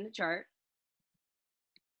 15-minute chart.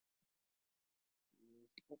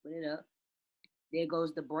 Open it up. There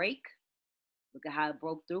goes the break. Look at how it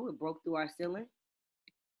broke through. It broke through our ceiling.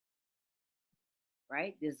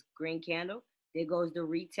 Right? This green candle. There goes the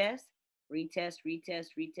retest. Retest, retest,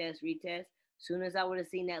 retest, retest. Soon as I would have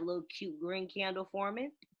seen that little cute green candle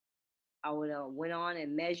forming, I would have went on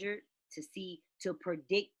and measured to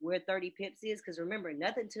predict where 30 pips is. Because remember,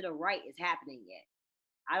 nothing to the right is happening yet.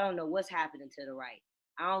 I don't know what's happening to the right.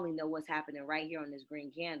 I only know what's happening right here on this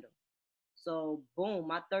green candle. So boom,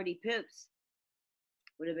 my 30 pips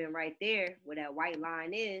would have been right there where that white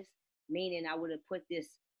line is, meaning I would have put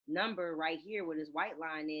this number right here where this white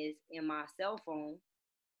line is in my cell phone.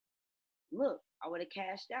 Look, I would have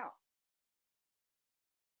cashed out.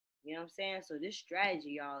 You know what I'm saying? So this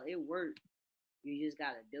strategy, y'all, it worked. You just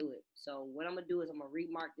got to do it. So what I'm going to do is I'm going to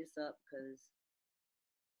remark this up because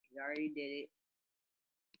we already did it.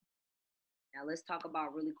 Now let's talk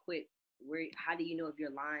about really quick, how do you know if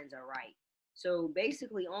your lines are right? So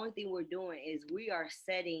basically, only thing we're doing is we are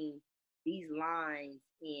setting these lines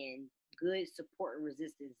in good support and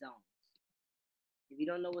resistance zones. If you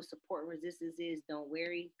don't know what support and resistance is, don't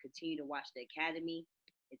worry. Continue to watch the academy.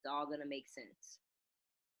 It's all going to make sense.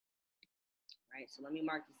 All right, so let me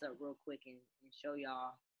mark this up real quick and show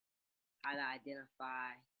y'all how to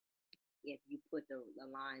identify if you put the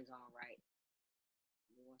lines on right.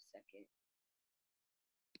 Give me 1 second.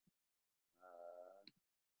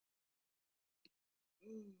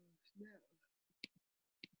 Snap.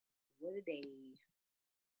 What a day.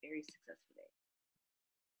 Very successful day.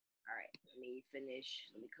 All right, let me finish.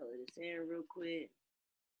 Let me color this in real quick.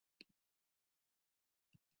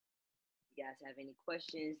 If you guys have any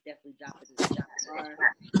questions, definitely drop it in the chat bar.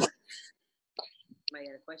 Somebody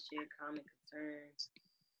got a question, comment, concern?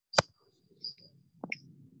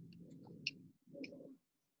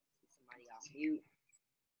 Somebody off mute.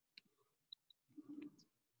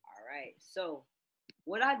 All right, so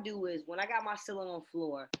what I do is when I got my ceiling on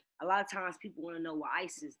floor, a lot of times people want to know what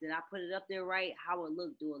ice is. Did I put it up there right? How it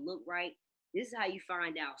look? Do it look right? This is how you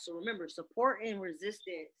find out. So remember, support and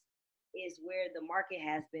resistance is where the market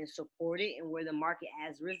has been supported and where the market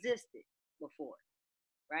has resisted before,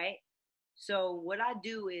 right? So what I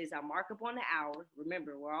do is I mark up on the hour.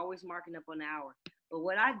 Remember, we're always marking up on the hour. But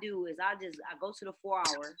what I do is I go to the 4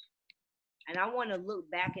 hour and I want to look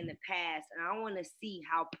back in the past and I want to see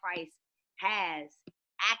how price has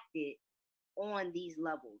acted on these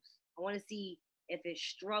levels. I want to see if it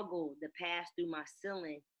struggled to pass through my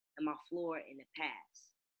ceiling and my floor in the past.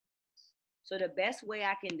 So the best way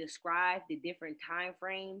I can describe the different time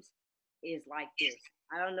frames is like this.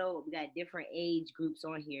 I don't know, we got different age groups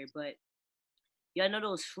on here, but y'all know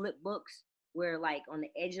those flip books where like on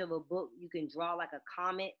the edge of a book you can draw like a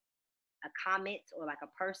comment or like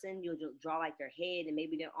a person. You'll draw like their head and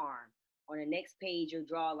maybe their arm. On the next page you'll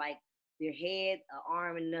draw like their head, an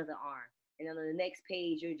arm, and another arm. And then on the next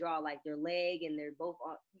page you'll draw like their leg and they're both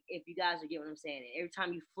on, if you guys will get what I'm saying. And every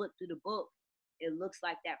time you flip through the book, it looks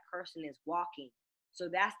like that person is walking. So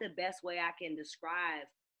that's the best way I can describe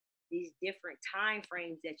these different time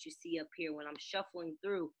frames that you see up here when I'm shuffling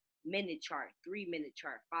through minute chart, 3-minute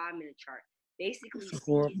chart, 5-minute chart.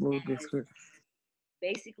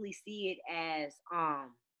 Basically see it as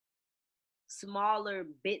smaller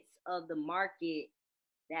bits of the market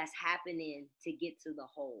that's happening to get to the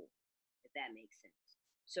whole. if that makes sense.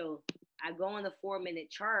 So I go on the 4-minute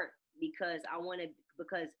chart because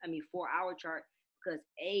 4-hour chart, because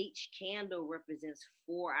each candle represents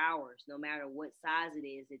 4 hours. No matter what size it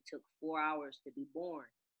is, it took 4 hours to be born.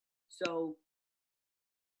 So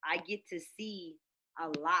I get to see a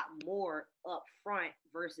lot more up front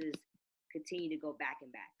versus continue to go back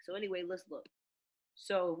and back. So anyway, let's look.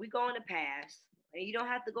 So we go in the past, and you don't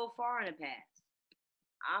have to go far in the past.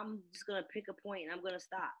 I'm just gonna pick a point and I'm gonna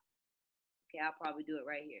stop. Okay, I'll probably do it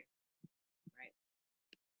right here. Right.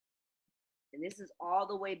 And this is all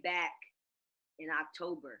the way back in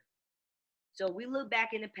October. So we look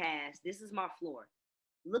back in the past. This is my floor.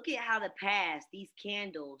 Look at how the past, these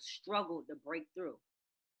candles struggled to break through.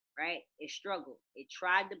 Right? It struggled. It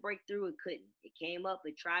tried to break through, it couldn't. It came up,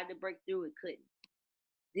 it tried to break through, it couldn't.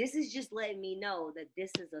 This is just letting me know that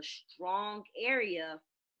this is a strong area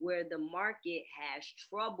where the market has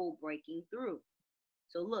trouble breaking through.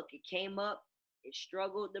 So look, it came up, it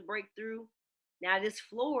struggled to break through. Now this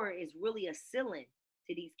floor is really a ceiling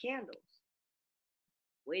to these candles.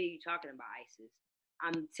 What are you talking about, Isis?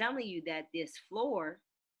 I'm telling you that this floor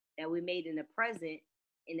that we made in the present,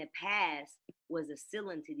 in the past, was a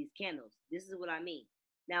ceiling to these candles. This is what I mean.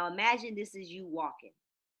 Now imagine this is you walking.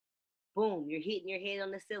 Boom, you're hitting your head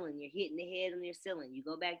on the ceiling. You're hitting the head on your ceiling. You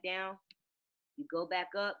go back down, you go back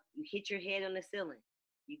up, you hit your head on the ceiling.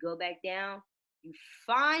 You go back down, you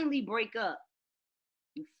finally break up.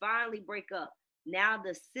 You finally break up. Now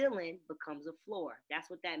the ceiling becomes a floor. That's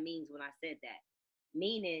what that means when I said that.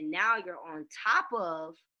 Meaning now you're on top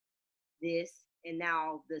of this, and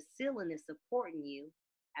now the ceiling is supporting you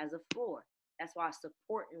as a floor. That's why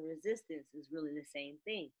support and resistance is really the same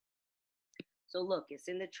thing. So look, it's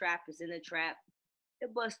in the trap, it's in the trap.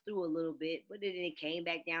 It bust through a little bit, but then it came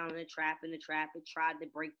back down in the trap, It tried to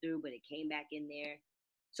break through, but it came back in there.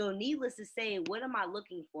 So needless to say, what am I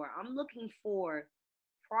looking for? I'm looking for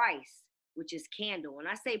price, which is candle. When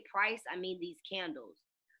I say price, I mean these candles.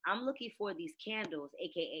 I'm looking for these candles,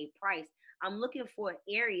 aka price. I'm looking for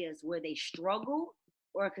areas where they struggle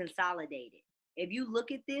or consolidated. If you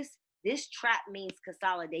look at this trap means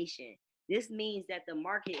consolidation. This means that the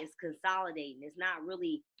market is consolidating. It's not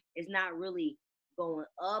really going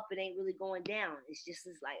up. It ain't really going down. It's just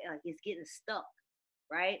like it's getting stuck,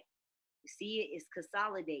 right? You see it? It's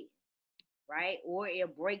consolidating, right? Or it'll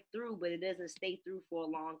break through, but it doesn't stay through for a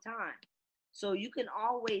long time. So you can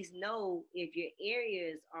always know if your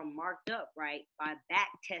areas are marked up right by back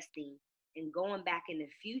testing and going back in the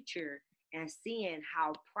future and seeing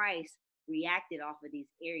how price reacted off of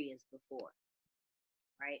these areas before,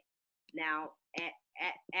 right? Now,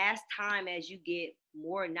 as you get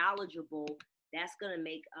more knowledgeable, that's going to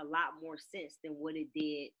make a lot more sense than what it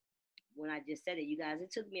did when I just said it. You guys,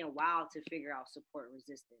 it took me a while to figure out support and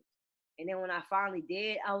resistance. And then when I finally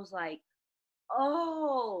did, I was like,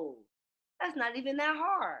 oh, that's not even that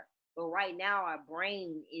hard. But right now, our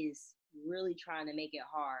brain is really trying to make it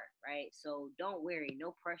hard, right? So don't worry,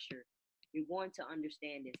 no pressure. You're going to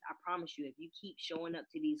understand this. I promise you, if you keep showing up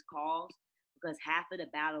to these calls, because half of the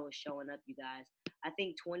battle is showing up, you guys. I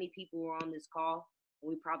think 20 people were on this call, and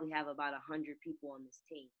we probably have about 100 people on this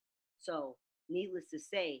team. So needless to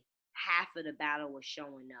say, half of the battle was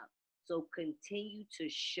showing up. So continue to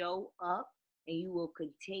show up, and you will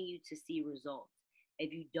continue to see results.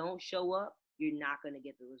 If you don't show up, you're not going to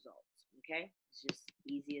get the results, okay? It's just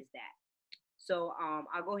easy as that. So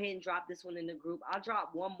I'll go ahead and drop this one in the group. I'll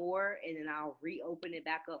drop one more, and then I'll reopen it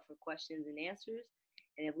back up for questions and answers.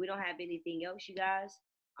 And if we don't have anything else, you guys,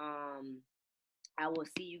 I will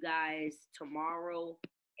see you guys tomorrow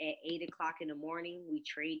at 8 o'clock in the morning. We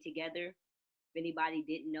trade together. If anybody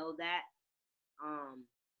didn't know that,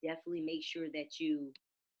 definitely make sure that you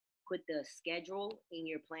put the schedule in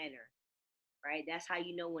your planner, right? That's how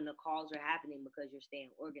you know when the calls are happening, because you're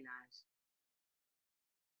staying organized.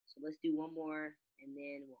 So let's do one more, and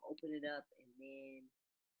then we'll open it up, and then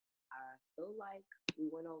I feel like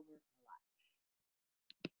we went over a lot.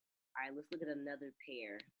 All right, let's look at another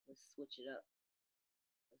pair. Let's switch it up.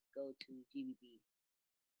 Let's go to GBP.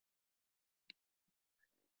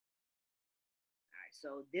 All right,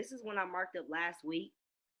 so this is when I marked up last week.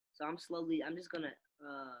 So I'm just gonna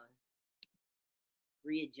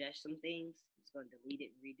readjust some things. Just gonna delete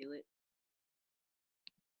it and redo it.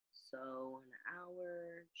 So an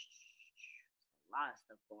hour, a lot of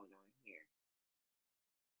stuff going on here.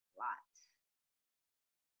 Lots.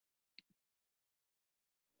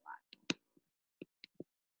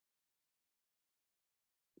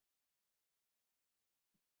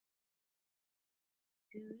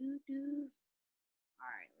 All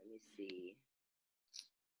right, let me see.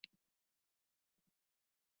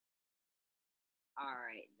 All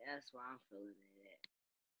right, that's why I'm feeling it at.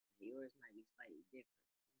 Yours might be slightly different.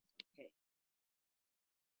 It's okay.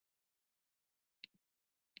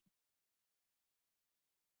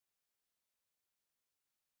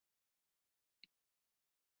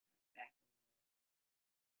 Back.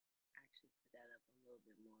 Actually, put that up a little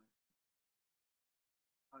bit more.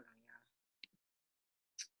 Hold on, y'all.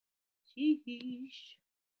 Sheesh.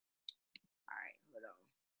 All right, hold on.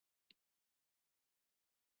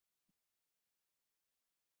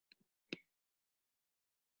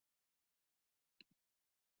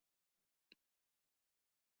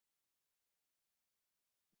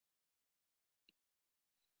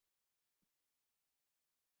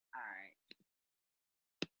 All right.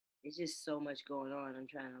 It's just so much going on. I'm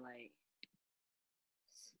trying to like,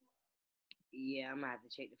 yeah, I'm gonna have to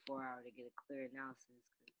check the 4 hour to get a clear analysis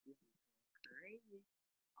because this is going crazy.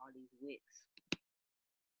 All these wicks.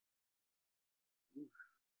 Oof.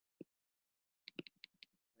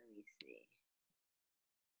 Let me see.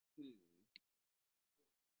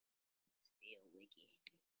 Still wicky.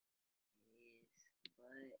 It is,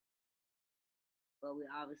 but we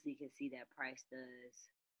obviously can see that price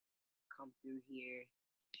does come through here,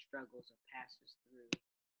 struggles or passes through.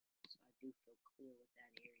 So I do feel clear with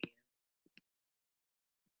that area.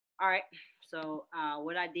 All right. So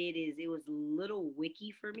what I did is it was a little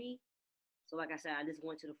wicky for me. So like I said, I just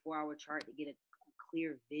went to the 4 hour chart to get a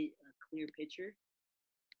clear picture.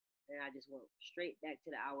 And I just went straight back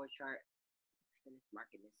to the hour chart, finish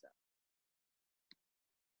marking this up.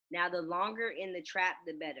 Now the longer in the trap,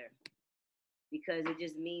 the better. Because it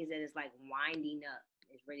just means that it's like winding up.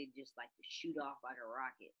 It's ready to just like to shoot off like a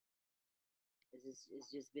rocket.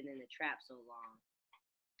 It's just been in the trap so long.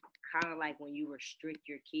 Kind of like when you restrict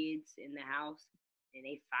your kids in the house and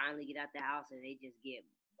they finally get out the house and they just get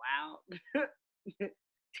wild.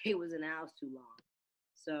 They was in the house too long.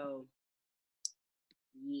 So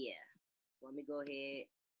yeah. Let me go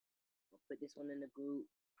ahead. I'll put this one in the group.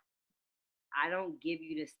 I don't give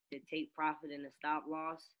you this the take profit and the stop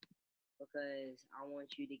loss because I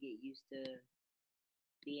want you to get used to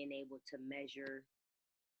being able to measure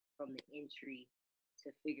from the entry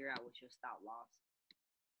to figure out what's your stop loss.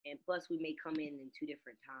 And plus, we may come in 2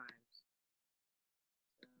 different times.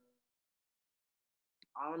 So,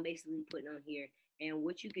 all I'm basically putting on here, and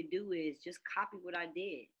what you could do is just copy what I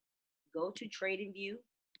did. Go to TradingView,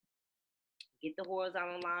 get the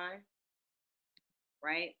horizontal line,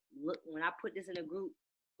 right? Look, when I put this in a group,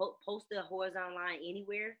 post the horizontal line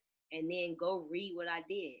anywhere, and then go read what I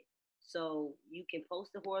did. So you can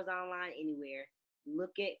post the horizontal line anywhere,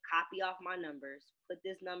 look at, copy off my numbers, put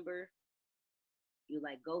this number, you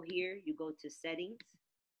like go here, you go to settings,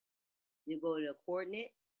 you go to the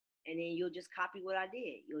coordinate, and then you'll just copy what I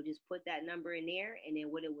did. You'll just put that number in there, and then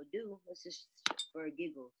what it would do, let's just, for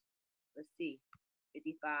giggles, let's see,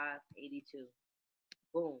 55, 82.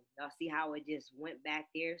 Boom. Y'all see how it just went back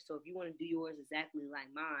there? So if you want to do yours exactly like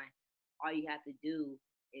mine, all you have to do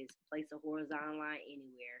is place a horizontal line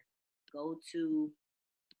anywhere. Go to,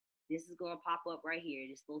 this is going to pop up right here,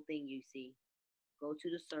 this little thing you see. Go to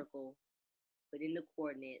the circle, put in the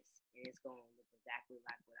coordinates, and it's going to look exactly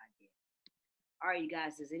like what I did. All right, you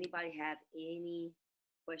guys, does anybody have any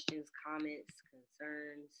questions, comments,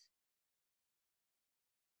 concerns?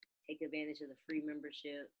 Take advantage of the free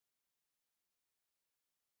membership.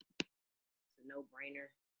 It's a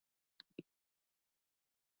no-brainer.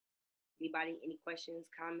 Anybody, any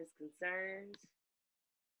questions, comments, concerns?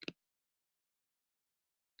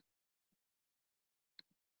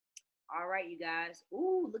 All right, you guys.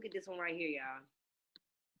 Ooh, look at this one right here, y'all.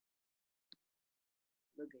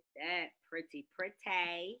 Look at that. Pretty,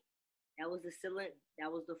 pretty. That was the ceiling.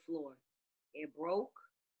 That was the floor. It broke.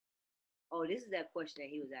 Oh, this is that question that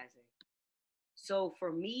he was asking. So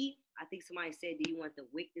for me, I think somebody said, do you want the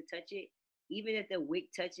wick to touch it? Even if the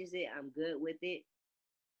wick touches it, I'm good with it.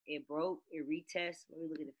 It broke. It retests. Let me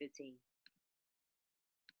look at the 15.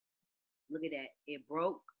 Look at that. It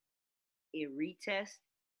broke. It retest.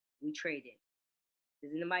 We traded.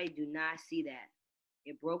 Does anybody do not see that?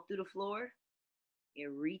 It broke through the floor. It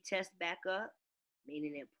retest back up,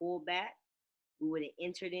 meaning it pulled back. We would have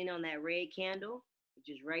entered in on that red candle, which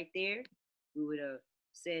is right there. We would have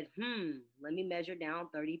said, let me measure down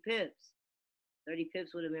 30 pips. 30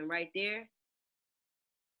 pips would have been right there.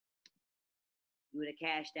 You would have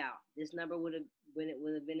cashed out. This number would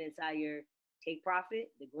have been inside your take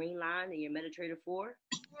profit, the green line in your MetaTrader 4.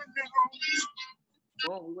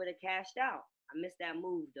 Boom, we would have cashed out. I missed that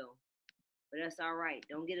move though, but that's all right.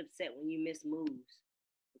 Don't get upset when you miss moves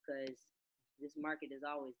because this market is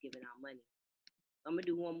always giving out money. I'm gonna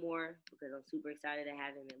do one more because I'm super excited to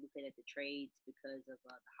have him and looking at the trades because of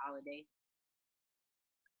the holiday.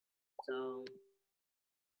 So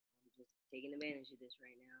I'm just taking advantage of this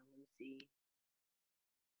right now. Let me see.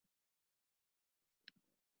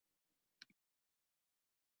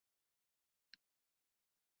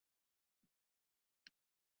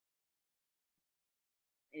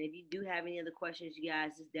 And if you do have any other questions, you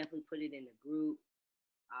guys just definitely put it in the group.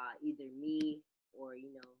 Either me or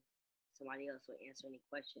somebody else will answer any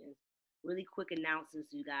questions. Really quick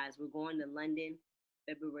announcements, you guys. We're going to London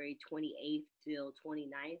February 28th till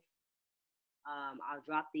 29th. I'll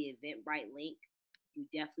drop the Eventbrite link. You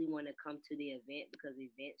definitely want to come to the event because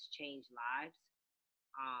events change lives.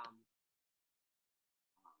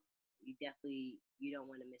 You don't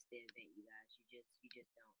want to miss the event, you guys. You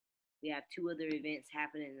just don't. We have 2 other events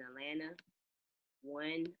happening in Atlanta.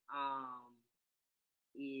 One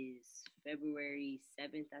is February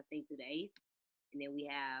 7th, I think, through the 8th. And then we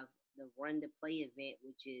have the Run to Play event,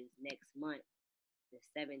 which is next month, the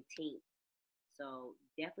 17th. So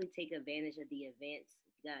definitely take advantage of the events.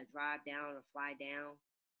 If you gotta drive down or fly down,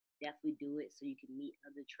 definitely do it so you can meet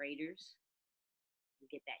other traders and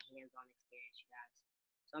get that hands-on experience, you guys.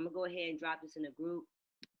 So I'm gonna go ahead and drop this in the group.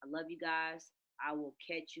 I love you guys. I will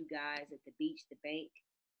catch you guys at the beach, the bank,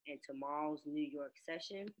 and tomorrow's New York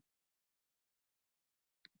session.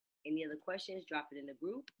 Any other questions, drop it in the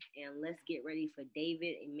group. And let's get ready for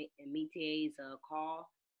David and Mitie's call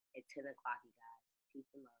at 10 o'clock, you guys. Peace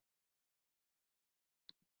and love.